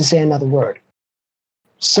 daring him to say another word.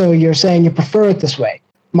 So you're saying you prefer it this way?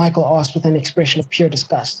 Michael asked with an expression of pure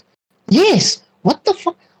disgust. Yes, what the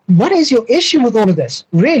fuck? What is your issue with all of this?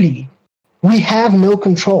 Really? We have no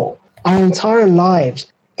control. Our entire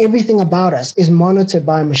lives, everything about us is monitored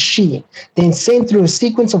by a machine, then sent through a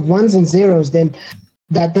sequence of ones and zeros,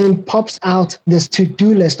 that then pops out this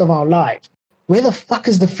to-do list of our lives. Where the fuck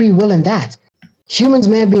is the free will in that? Humans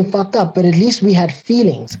may have been fucked up, but at least we had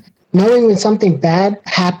feelings, knowing when something bad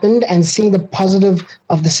happened and seeing the positive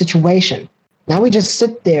of the situation. Now we just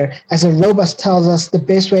sit there as a robot tells us the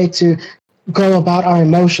best way to go about our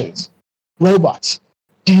emotions. Robots.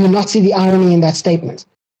 Do you not see the irony in that statement?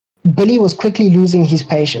 Billy was quickly losing his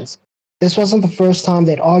patience. This wasn't the first time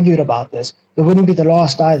they'd argued about this. It wouldn't be the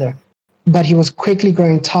last either. But he was quickly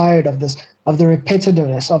growing tired of this, of the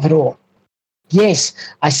repetitiveness of it all. Yes,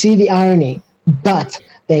 I see the irony, but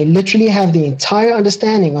they literally have the entire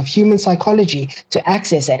understanding of human psychology to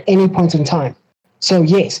access at any point in time. So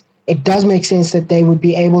yes, it does make sense that they would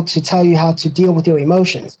be able to tell you how to deal with your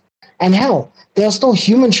emotions. And hell, there are still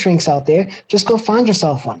human shrinks out there. Just go find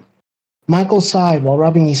yourself one. Michael sighed while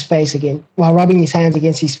rubbing his hands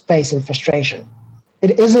against his face in frustration.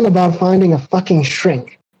 It isn't about finding a fucking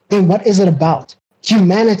shrink. Then what is it about?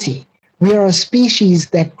 Humanity. We are a species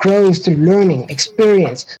that grows through learning,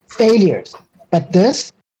 experience, failures. But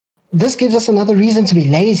this gives us another reason to be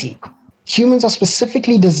lazy. Humans are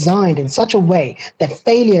specifically designed in such a way that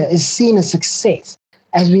failure is seen as success,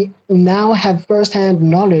 as we now have first-hand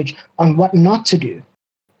knowledge on what not to do.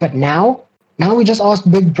 But now we just ask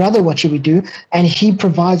Big Brother what should we do, and he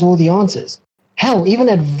provides all the answers. Hell, even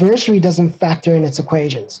adversity doesn't factor in its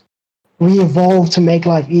equations. We evolved to make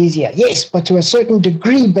life easier. Yes, but to a certain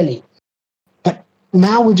degree, Billy. But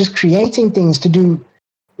now we're just creating things to do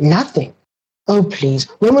nothing. Oh, please.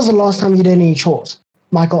 When was the last time you did any chores?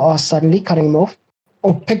 Michael asked suddenly, cutting him off.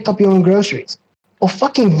 Or picked up your own groceries. Or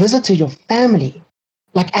fucking visited your family.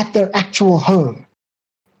 Like at their actual home.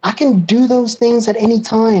 I can do those things at any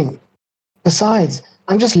time. Besides,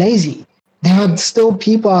 I'm just lazy. There are still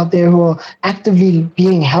people out there who are actively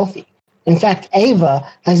being healthy. In fact, Ava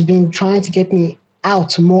has been trying to get me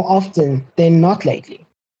out more often than not lately.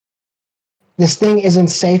 This thing isn't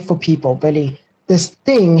safe for people, Billy. This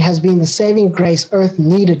thing has been the saving grace Earth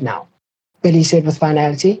needed now, Billy said with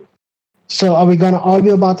finality. So are we going to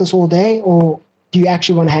argue about this all day, or do you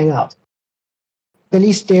actually want to hang out?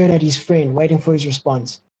 Billy stared at his friend, waiting for his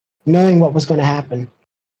response, knowing what was going to happen.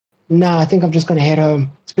 Nah, I think I'm just going to head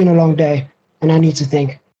home. It's been a long day, and I need to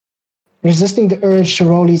think. Resisting the urge to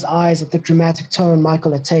roll his eyes at the dramatic tone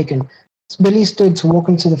Michael had taken, Billy stood to walk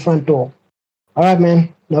him to the front door. All right,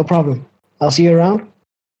 man, no problem. I'll see you around?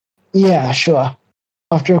 Yeah, sure.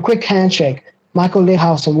 After a quick handshake, Michael left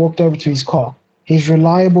house and walked over to his car, his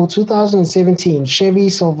reliable 2017 Chevy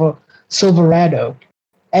Silverado,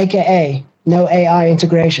 aka no AI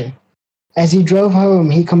integration. As he drove home,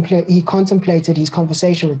 he contemplated his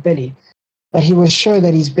conversation with Billy, but he was sure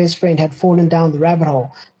that his best friend had fallen down the rabbit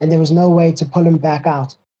hole and there was no way to pull him back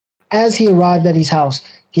out. As he arrived at his house,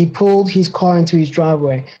 he pulled his car into his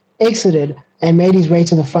driveway, exited, and made his way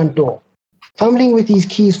to the front door. Fumbling with his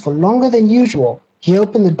keys for longer than usual, he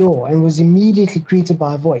opened the door and was immediately greeted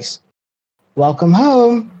by a voice. Welcome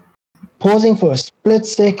home. Pausing for a split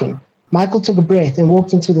second, Michael took a breath and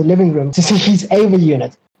walked into the living room to see his Ava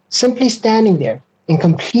unit, simply standing there in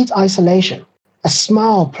complete isolation, a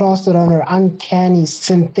smile plastered on her uncanny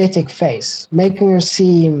synthetic face, making her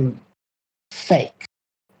seem fake,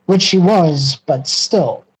 which she was, but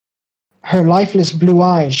still. Her lifeless blue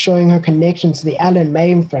eyes showing her connection to the Allen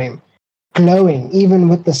mainframe, glowing even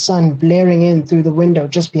with the sun blaring in through the window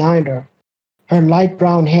just behind her. Her light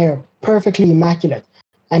brown hair perfectly immaculate,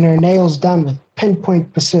 and her nails done with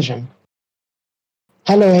pinpoint precision.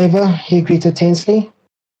 Hello, Ava, he greeted tensely.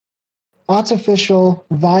 Artificial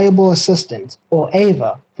Viable Assistant, or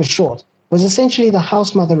AVA for short, was essentially the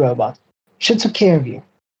house mother robot. She took care of you.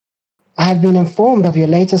 I have been informed of your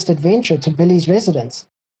latest adventure to Billy's residence.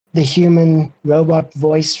 The human-robot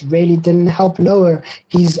voice really didn't help lower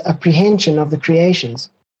his apprehension of the creations.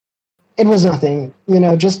 It was nothing,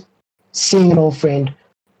 just seeing an old friend,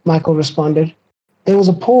 Michael responded. There was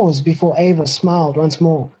a pause before Ava smiled once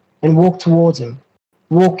more and walked towards him,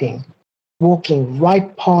 walking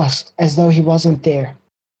right past as though he wasn't there.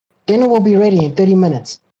 Dinner will be ready in 30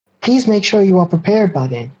 minutes. Please make sure you are prepared by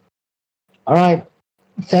then. All right.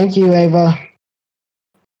 Thank you, Ava.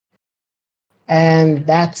 And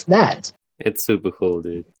that's that. It's super cool,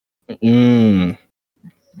 dude.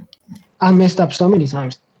 I messed up so many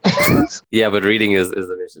times. Yeah, but reading is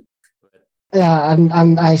a mission. Yeah,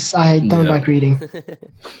 I don't like reading.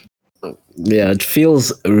 Yeah, it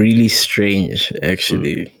feels really strange,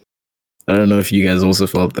 actually. I don't know if you guys also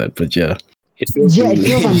felt that, but yeah. It feels Yeah, it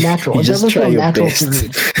feels unnatural. You It just doesn't try feel your natural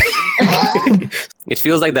best. to me. it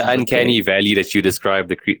feels like the uncanny valley that you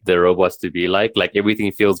describe the robots to be like. Like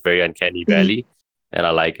everything feels very uncanny valley, and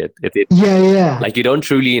I like it. Yeah. Like you don't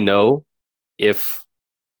truly know if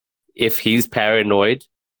he's paranoid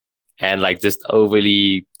and like just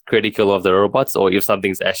overly critical of the robots, or if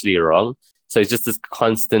something's actually wrong. So it's just this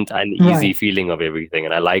constant uneasy Right. feeling of everything,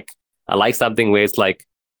 and I like something where it's like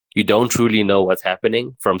you don't truly know what's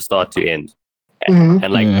happening from start to end. Mhm.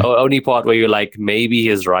 And like Mm. only part where you're like maybe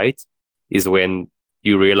he's right is when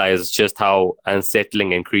you realize just how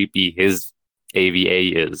unsettling and creepy his AVA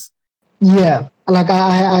is. Yeah, like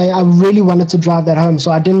I really wanted to drive that home,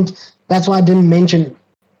 so I didn't. That's why I didn't mention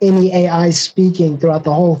any AI speaking throughout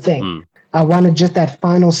the whole thing. Mm. I wanted just that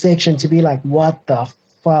final section to be like, "What the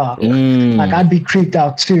fuck?" Mm. Like I'd be creeped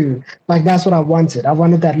out too. Like that's what I wanted. I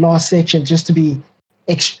wanted that last section just to be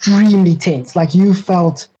extremely tense. Like you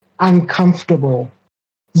felt uncomfortable.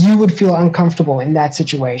 You would feel uncomfortable in that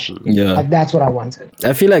situation. Yeah. Like that's what I wanted.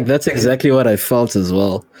 I feel like that's exactly what I felt as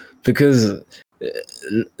well. Because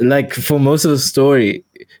like for most of the story,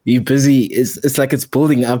 you're busy, it's like it's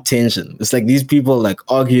building up tension. It's like these people like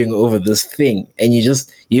arguing over this thing, and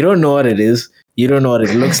you don't know what it is, you don't know what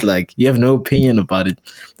it looks like, you have no opinion about it.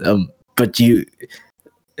 But you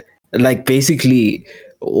like basically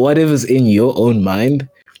whatever's in your own mind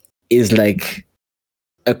is like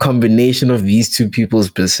a combination of these two people's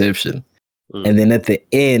perception. And then at the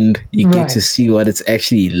end, you get to Right. see what it's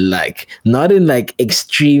actually like. Not in like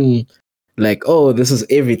extreme, like, oh, this is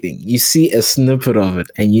everything. You see a snippet of it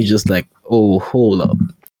and you just like, oh, hold up.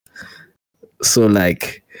 So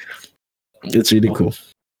like, it's really cool.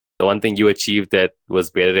 The one thing you achieved that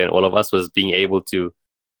was better than all of us was being able to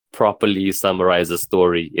properly summarize a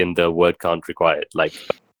story in the word count required. Like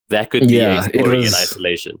that could be Yeah, a it story in was-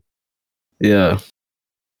 isolation. Yeah.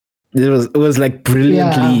 It was like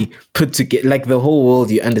brilliantly put together. Like the whole world,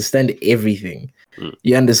 you understand everything. Mm.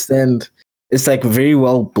 You understand it's like very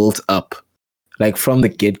well built up. Like from the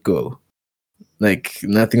get-go. Like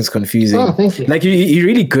nothing's confusing. Oh, thank you. Like you're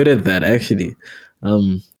really good at that actually.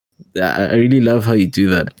 I really love how you do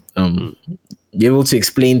that. You're able to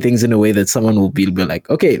explain things in a way that someone will be like,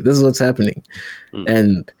 okay, this is what's happening.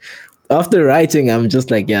 And after writing, I'm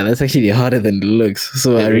just like, yeah, that's actually harder than it looks.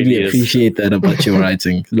 So It I really really is. appreciate that about your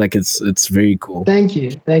writing. Like it's very cool. Thank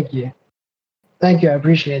you. I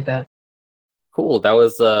appreciate that. Cool. That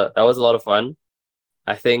was a lot of fun.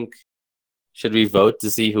 I think should we vote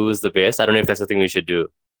to see who is the best? I don't know if that's the thing we should do.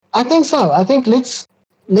 I think so. I think let's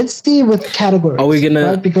see with categories. Are we gonna-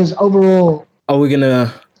 right? Because overall, Are we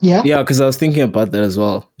gonna? yeah. Yeah, because I was thinking about that as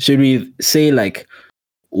well. Should we say like,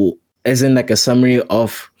 as in like a summary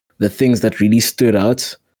of the things that really stood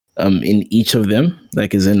out in each of them?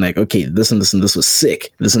 Like, as in like, okay, this and this and this was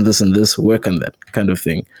sick. This and this, work on that kind of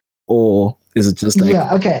thing. Or is it just like,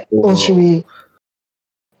 Yeah, okay. Or should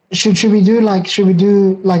we do like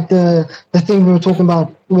the thing we were talking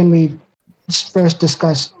about when we first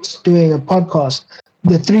discussed doing a podcast,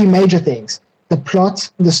 the three major things: the plot,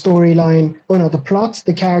 the storyline, the plot,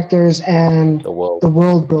 the characters, and The world. the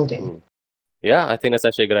world building. Yeah, I think that's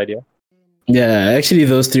actually a good idea. yeah, actually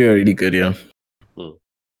those three are really good, yeah.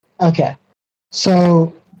 Okay.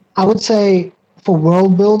 So I would say for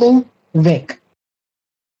world building, Vic.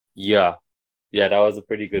 Yeah. Yeah, that was a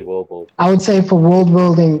pretty good world build. I would say for world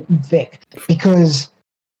building, Vic, because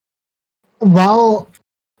while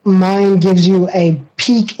mine gives you a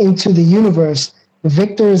peek into the universe,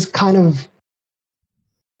 Victor's kind of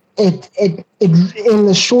it in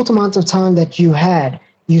the short amount of time that you had,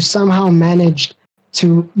 you somehow managed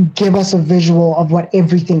to give us a visual of what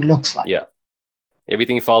everything looks like. Yeah.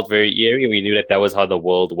 Everything felt very eerie. We knew that was how the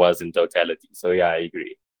world was in totality. So yeah, I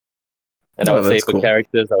agree. And I Oh, would say that's for cool.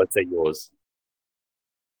 characters, I would say yours.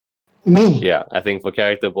 Me. Yeah, I think for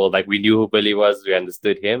character build, like we knew who Billy was, we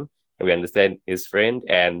understood him, and we understand his friend,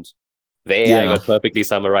 and the AI Yeah. got perfectly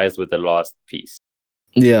summarized with the last piece.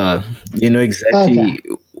 Yeah, you know exactly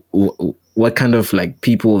what kind of like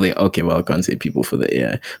people they. Okay, well, I can't say people for the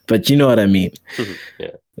AI, but you know what I mean. Yeah.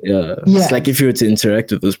 Yeah, Yeah. it's like if you were to interact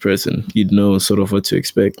with this person, you'd know sort of what to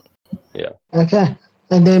expect. Okay.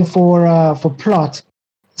 And then for plot,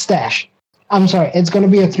 Stash. I'm sorry, it's going to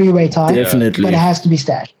be a three-way tie, Definitely, but it has to be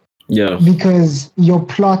Stash. yeah, Because your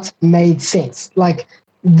plot made sense. Like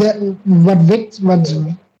what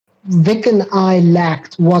Vic and I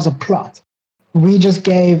lacked was a plot. We just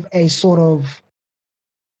gave a sort of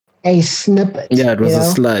a snippet. yeah. It was you a know?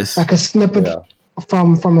 slice. Like a snippet Yeah.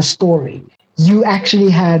 from a story. You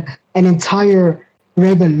actually had an entire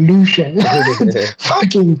revolution.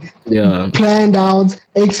 Fucking Yeah. planned out,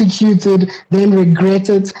 executed, then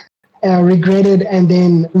regretted, and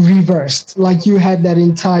then reversed. Like you had that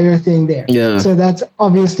entire thing there. Yeah. So that's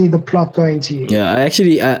obviously the plot going to you. Yeah,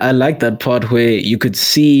 I like that part where you could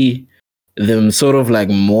see them sort of like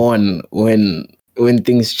mourn when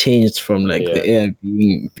things changed from like the air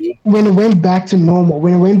being When it went back to normal,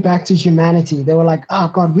 when it went back to humanity, they were like, "Oh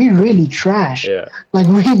God, we really trash. Yeah. Like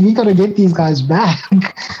we gotta get these guys back."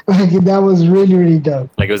 Like that was really, really dope.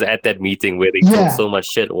 Like it was at that meeting where they Yeah. talk so much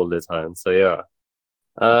shit all the time. So yeah.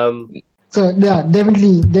 So yeah,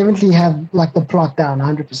 definitely have like the plot down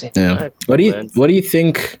 100%. Yeah. Alright, What do man. you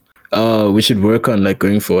think we should work on like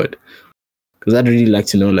going forward? Because I'd really like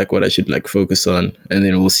to know like what I should like focus on, and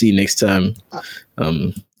then we'll see next time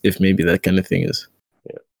if maybe that kind of thing is.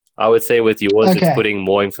 I would say with yours, Okay. it's putting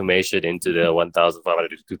more information into the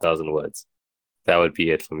 1,500 to 2,000 words. That would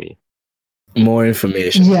be it for me. More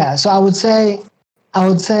information. Yeah, so I would say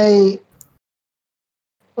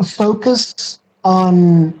focus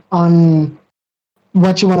on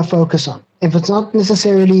what you want to focus on. If it's not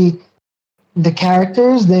necessarily the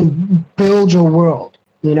characters, then build your world,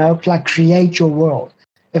 you know, like create your world.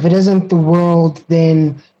 If it isn't the world,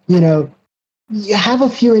 then, you know, you have a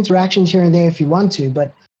few interactions here and there if you want to,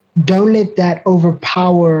 but don't let that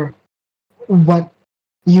overpower what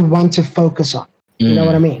you want to focus on. You know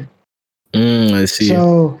what I mean? I see.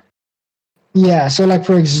 So, yeah. So, like,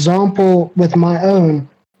 for example, with my own,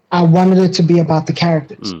 I wanted it to be about the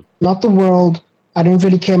characters, not the world. I didn't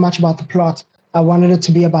really care much about the plot. I wanted it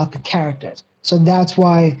to be about the characters. So that's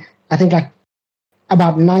why I think like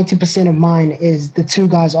about 90% of mine is the two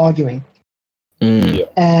guys arguing.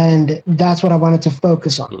 And that's what I wanted to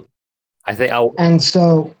focus on. I think And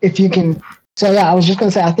so if you can, so yeah, I was just going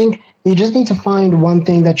to say, I think you just need to find one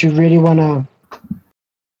thing that you really want to,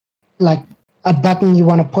 like a button you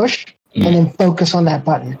want to push and then focus on that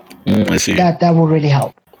button. I see. That will really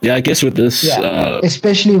help. Yeah, I guess with this,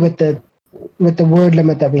 Especially with the word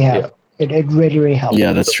limit that we have. It really, really helps.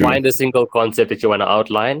 yeah, that's true. find a single concept that you want to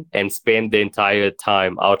outline and spend the entire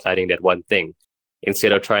time outlining that one thing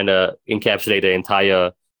instead of trying to encapsulate the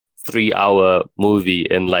entire 3-hour movie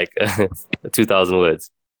in like 2,000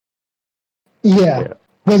 words. Yeah.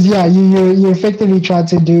 Because you effectively tried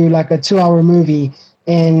to do like a 2-hour movie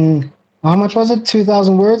in how much was it?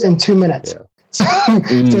 2,000 words in 2 minutes. Yeah. So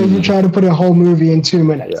you try to put a whole movie in 2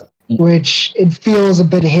 minutes, which it feels a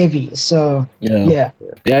bit heavy. So yeah.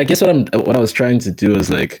 I guess what I was trying to do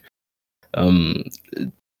is like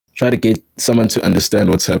try to get someone to understand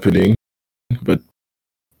what's happening, but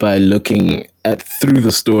by looking at through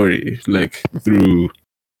the story, like through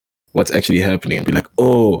what's actually happening, and be like,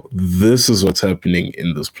 oh, this is what's happening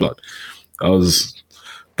in this plot. But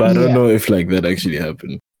I don't know if like that actually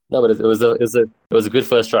happened. No, but it was a good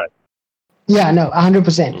first try. Yeah, no,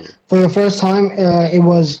 100%. For your first time, it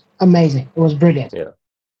was amazing. It was brilliant. Yeah.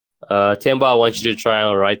 Temba, I want you to try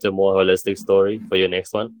and write a more holistic story for your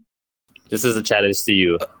next one. This is a challenge to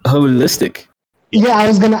you. Holistic. Yeah, I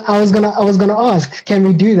was gonna ask, can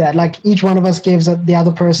we do that? Like each one of us gives the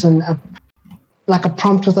other person a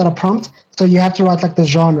prompt without a prompt. So you have to write like the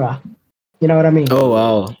genre. You know what I mean? Oh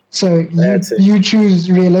wow. So you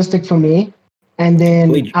choose realistic for me, and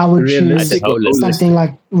then I would choose something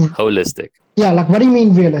like holistic. Yeah, like what do you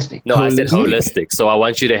mean realistic? No, I said holistic. So I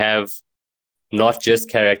want you to have not just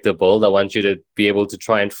character build. I want you to be able to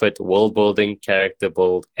try and fit world building, character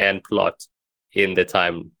build, and plot in the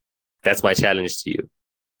time. That's my challenge to you.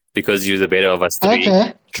 Because you're the better of us three.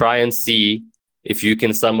 Okay. Try and see if you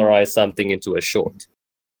can summarize something into a short.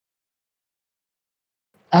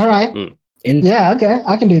 All right. Yeah, okay.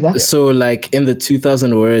 I can do that. So like in the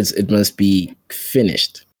 2,000 words, it must be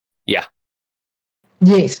finished. Yeah.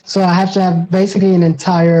 Yes. So I have to have basically I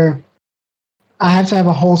have to have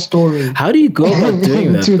a whole story. How do you go about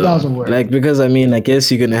doing that? 2,000 words. Like, because I mean, I guess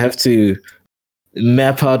you're going to have to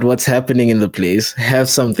map out what's happening in the place, have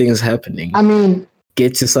some things happening. I mean,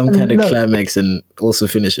 get to some kind of climax and also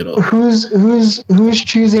finish it off. Who's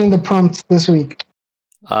choosing the prompt this week?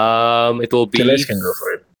 It will be. Celeste can go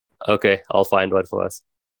for it. Okay, I'll find one for us.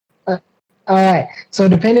 All right. So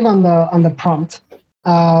depending on the prompt,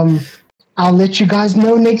 I'll let you guys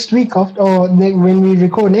know next week when we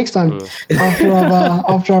record next time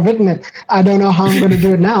after I've written it. I don't know how I'm going to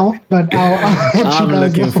do it now, but I'll let you guys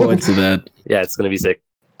looking know. forward to that. Yeah, it's going to be sick.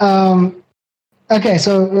 Okay,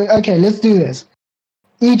 let's do this.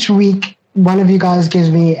 Each week, one of you guys gives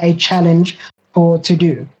me a challenge to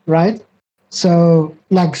do, right? So,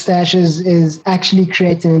 like Stash is actually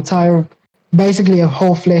create an entire basically a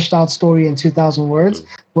whole fleshed out story in 2,000 words,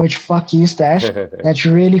 which fuck you, Stash. That's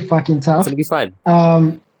really fucking It's tough. gonna be fun.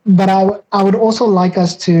 But I would also like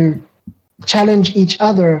us to challenge each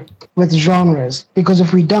other with genres, because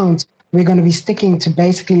if we don't, we're going to be sticking to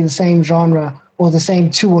basically the same genre or the same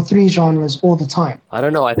 2 or 3 genres all the time. I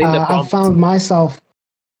don't know. I think the I prompt. found myself.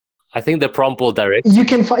 I think the prompt will direct. You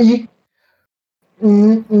can find.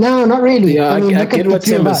 No, not really. Yeah, I mean, get look at the what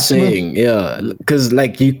two of Tim is us. saying. Yeah, because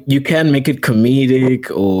like you can make it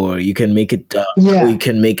comedic, or you can make it dark, Yeah. or you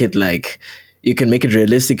can make it like you can make it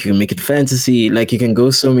realistic. You can make it fantasy. Like you can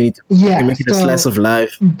go so many. Yeah, You can make it a so slice of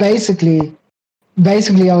life.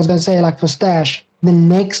 basically, I was going to say, like for Stash, the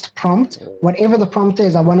next prompt, whatever the prompt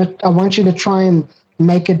is, I want you to try and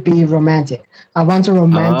make it be romantic. I want a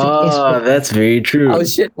romantic escort. That's very true. Oh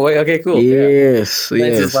shit! Boy, okay, cool. Yes,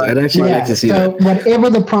 yes. I'd actually like to see so that. whatever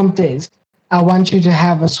the prompt is, I want you to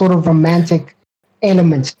have a sort of romantic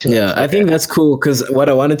element to it. Yeah, I think that's cool because what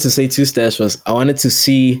I wanted to say to Stash was I wanted to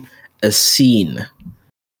see a scene.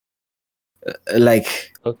 Like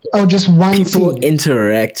Okay. Oh, just one people scene.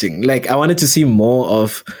 interacting. Like I wanted to see more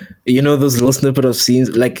of, those little snippet of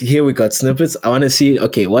scenes. Like here we got snippets. I want to see,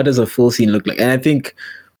 okay, what does a full scene look like? And I think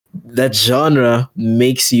that genre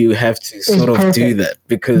makes you have to sort of do perfect. that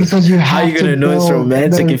because you how are have you gonna to know it's build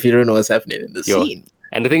romantic the- if you don't know what's happening in the Yo. scene?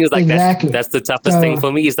 And the thing is, like, Exactly. that's the toughest thing So-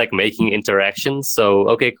 for me is like making interactions. So,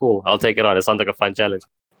 okay, cool. I'll take it on. It sounds like a fun challenge.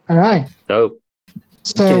 All right. So,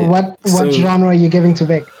 So Okay, what so- genre are you giving to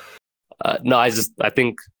Vic? no, I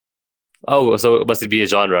think, so must it be a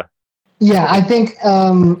genre? Yeah, I think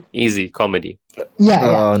Easy comedy. yeah.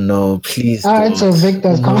 Oh no, please. All right, so don't. Vic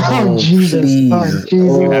does come No, on, Jesus. please. Oh, Jesus.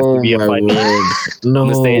 You have to Oh be a my funny- word. No.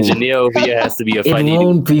 Mr. Engineer over here has to be a It funny.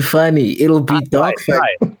 won't be funny. It'll be dark.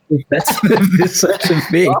 Try. That's such a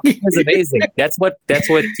thing. Dark is amazing. That's what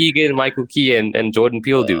Keegan, Michael Key, and Jordan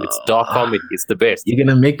Peele do. It's dark comedy. It's the best. You're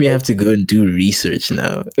gonna make me have to go and do research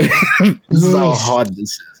now. This is how Yes. hard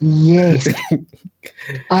this is. Yes.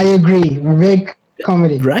 I agree. Vic,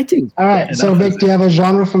 comedy. Writing. All right, so Vic, do you have a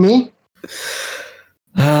genre for me?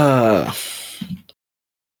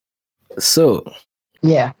 So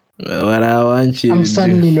Yeah, what I want you I'm to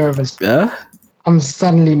suddenly nervous. do. Huh? I'm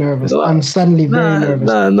suddenly nervous. I'm suddenly very nervous.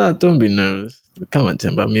 No, don't be nervous. Come on,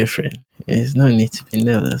 Tim, I'm your friend. There's no need to be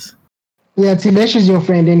nervous. Yeah, Tilesh is your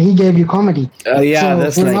friend, and he gave you comedy. Oh yeah, so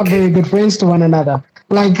that's we're like not very good friends to one another.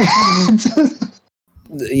 Like,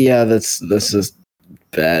 yeah, that's just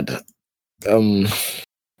bad. okay,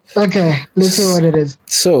 let's see what it is.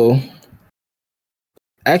 So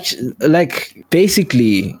actually, like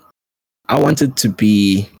basically, I want it to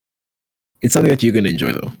be. It's something that you're gonna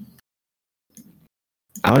enjoy, though.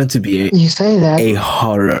 I want it to be You say that. a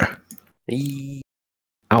horror.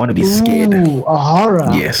 I want to be scared. Ooh, a horror.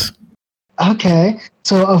 Yes, Okay,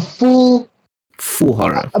 so a full. full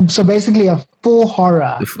horror. So basically, a full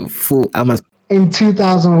horror Full. I must in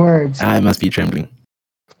 2,000 words. be trembling.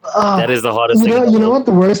 That is the hardest thing. You know what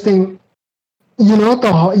the worst thing. You know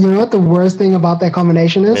what the worst thing about that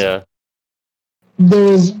combination is? Yeah.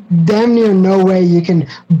 There is damn near no way you can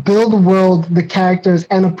build a world, the characters,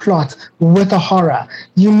 and a plot with a horror.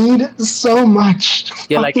 You need so much.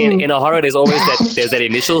 Yeah, like in a horror, there's always that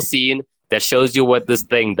initial scene that shows you what this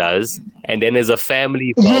thing does, and then there's a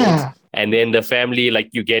family bond, Yeah. and then the family, like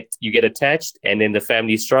you get attached, and then the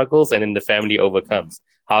family struggles, and then the family overcomes.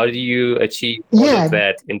 How do you achieve all Yeah. of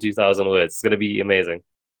that in 2,000 words? It's gonna be amazing.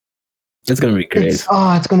 It's gonna be great.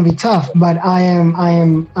 It's gonna be tough, but I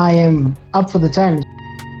am up for the challenge.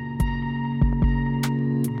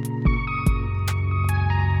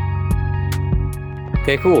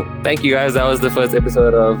 Okay, cool. Thank you guys. That was the first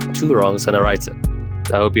episode of Two Wrongs and a Writer.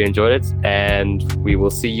 I hope you enjoyed it, and we will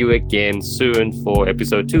see you again soon for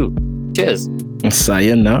episode 2. Cheers.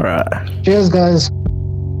 Sayonara. Cheers, guys.